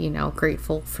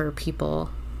 grateful for people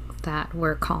that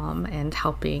were calm and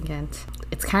helping. And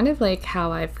it's kind of like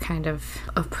how I've kind of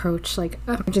approached like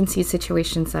emergency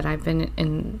situations that I've been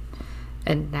in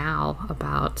and now,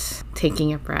 about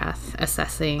taking a breath,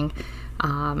 assessing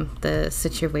the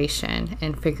situation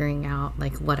and figuring out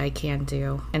like what I can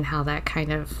do, and how that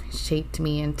kind of shaped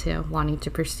me into wanting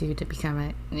to pursue to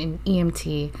become an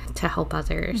EMT to help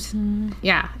others.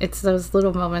 Yeah, it's those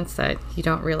little moments that you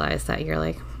don't realize that you're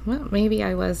like, well, maybe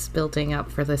I was building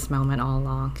up for this moment all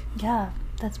along. Yeah,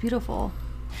 that's beautiful.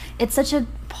 It's such a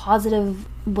positive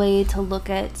way to look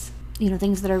at,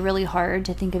 things that are really hard,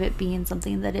 to think of it being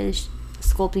something that is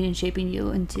sculpting and shaping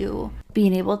you into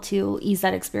being able to ease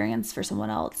that experience for someone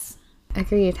else.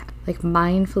 Agreed. Like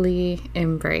mindfully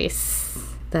embrace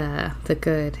the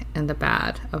good and the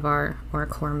bad of our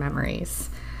core memories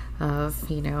of,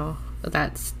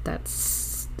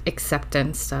 that's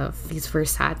acceptance of these were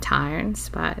sad times,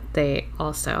 but they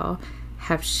also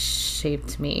have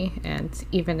shaped me. And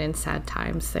even in sad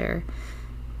times, there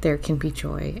can be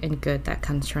joy and good that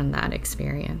comes from that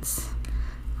experience.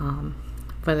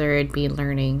 Whether it be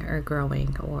learning or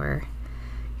growing or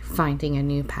finding a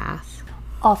new path.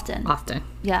 Often.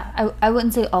 Yeah, I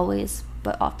wouldn't say always,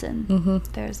 but often.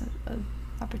 There's an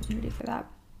opportunity for that.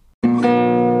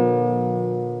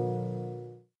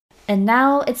 And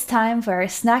now it's time for our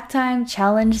snack time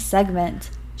challenge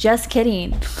segment. Just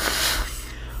kidding.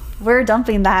 We're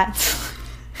dumping that.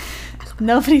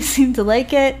 Nobody seemed to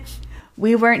like it.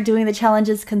 We weren't doing the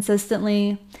challenges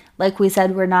consistently. Like we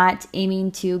said, we're not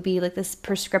aiming to be like this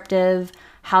prescriptive,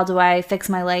 how do I fix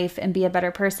my life and be a better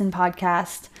person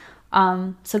podcast.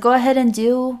 So go ahead and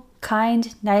do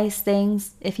kind, nice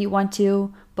things if you want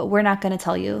to, but we're not going to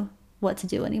tell you what to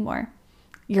do anymore.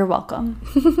 You're welcome.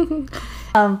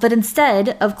 But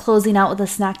instead of closing out with a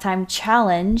snack time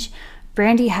challenge,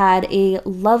 Brandy had a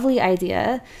lovely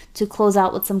idea to close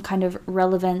out with some kind of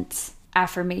relevant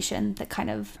affirmation that kind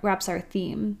of wraps our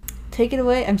theme. Take it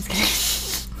away. I'm just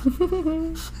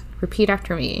kidding. Repeat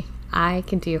after me. I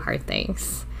can do hard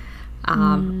things.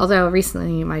 Although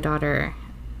recently my daughter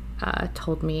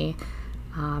told me,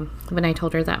 when I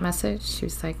told her that message, she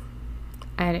was like,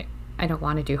 I don't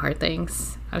want to do hard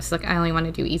things. I was like, I only want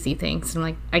to do easy things. And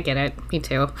I'm like, I get it. Me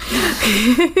too.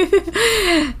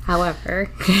 However,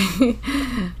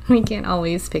 we can't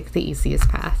always pick the easiest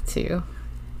path to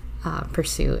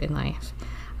pursue in life.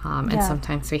 And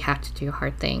sometimes we have to do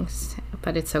hard things.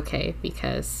 But it's okay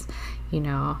because,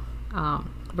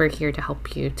 we're here to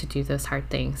help you to do those hard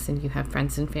things. And you have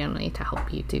friends and family to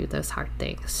help you do those hard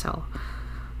things. So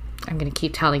I'm going to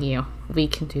keep telling you, we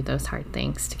can do those hard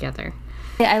things together.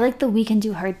 I like the we can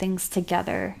do hard things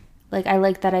together. Like, I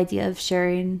like that idea of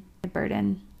sharing the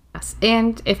burden. Yes.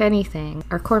 And if anything,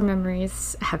 our core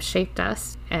memories have shaped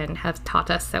us and have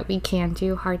taught us that we can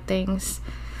do hard things.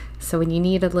 So when you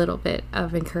need a little bit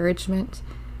of encouragement,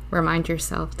 remind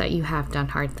yourself that you have done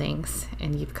hard things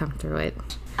and you've come through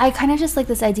it. I kind of just like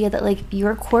this idea that, like,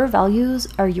 your core values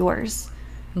are yours.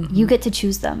 Mm-hmm. You get to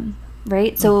choose them,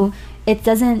 right? So it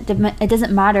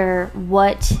doesn't matter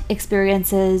what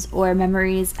experiences or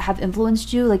memories have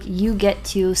influenced you. Like, you get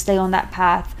to stay on that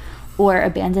path or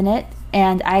abandon it.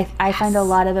 And I find a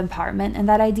lot of empowerment in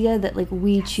that idea that, like,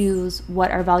 we choose what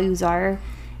our values are,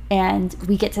 and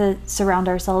we get to surround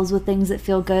ourselves with things that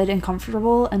feel good and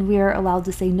comfortable, and we are allowed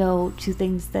to say no to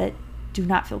things that do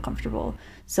not feel comfortable.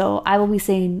 So I will be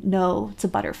saying no to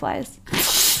butterflies.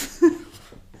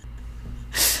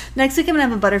 Next week I'm gonna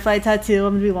have a butterfly tattoo.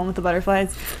 I'm gonna be one with the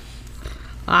butterflies.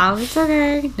 It's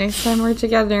okay. Next time we're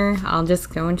together, I'll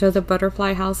just go into the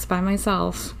butterfly house by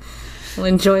myself. We'll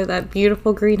enjoy that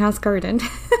beautiful greenhouse garden.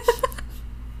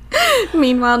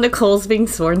 Meanwhile, Nicole's being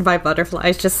swarmed by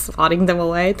butterflies, just swatting them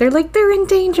away. They're like, they're in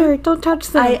danger. Don't touch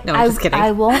them. I'm just kidding.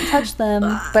 I won't touch them,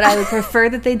 but I would prefer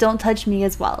that they don't touch me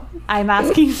as well. I'm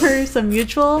asking for some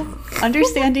mutual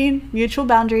understanding, mutual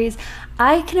boundaries.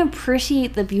 I can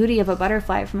appreciate the beauty of a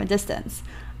butterfly from a distance.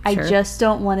 Sure. I just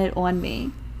don't want it on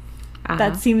me.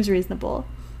 That seems reasonable.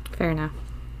 Fair enough.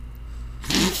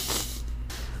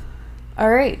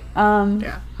 All right.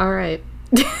 Yeah. All right.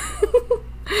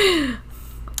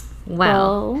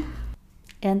 Well,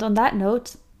 and on that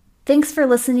note, thanks for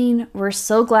listening. We're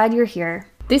so glad you're here.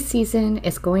 This season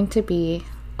is going to be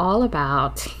all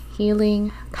about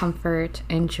healing, comfort,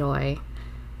 and joy,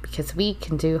 because we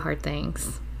can do hard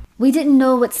things. We didn't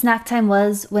know what snack time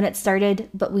was when it started,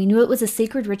 but we knew it was a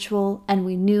sacred ritual, and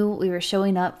we knew we were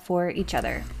showing up for each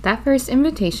other. That first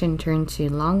invitation turned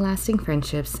to long-lasting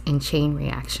friendships and chain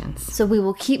reactions. So we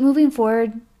will keep moving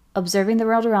forward, observing the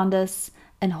world around us,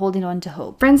 and holding on to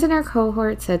hope. Friends in our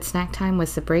cohort said snack time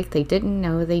was the break they didn't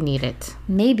know they needed.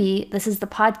 Maybe this is the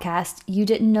podcast you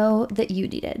didn't know that you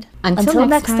needed. Until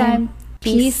next time,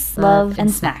 peace, love, and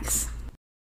snacks.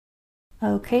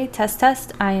 Okay, test.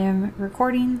 I am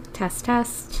recording. Test.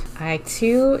 I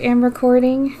too am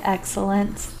recording.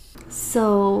 Excellent.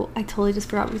 So, I totally just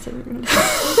forgot what we said we were going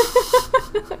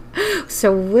to do.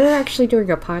 So, we're actually doing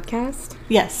a podcast?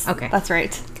 Yes. Okay. That's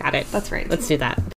right. Got it. That's right. Let's do that.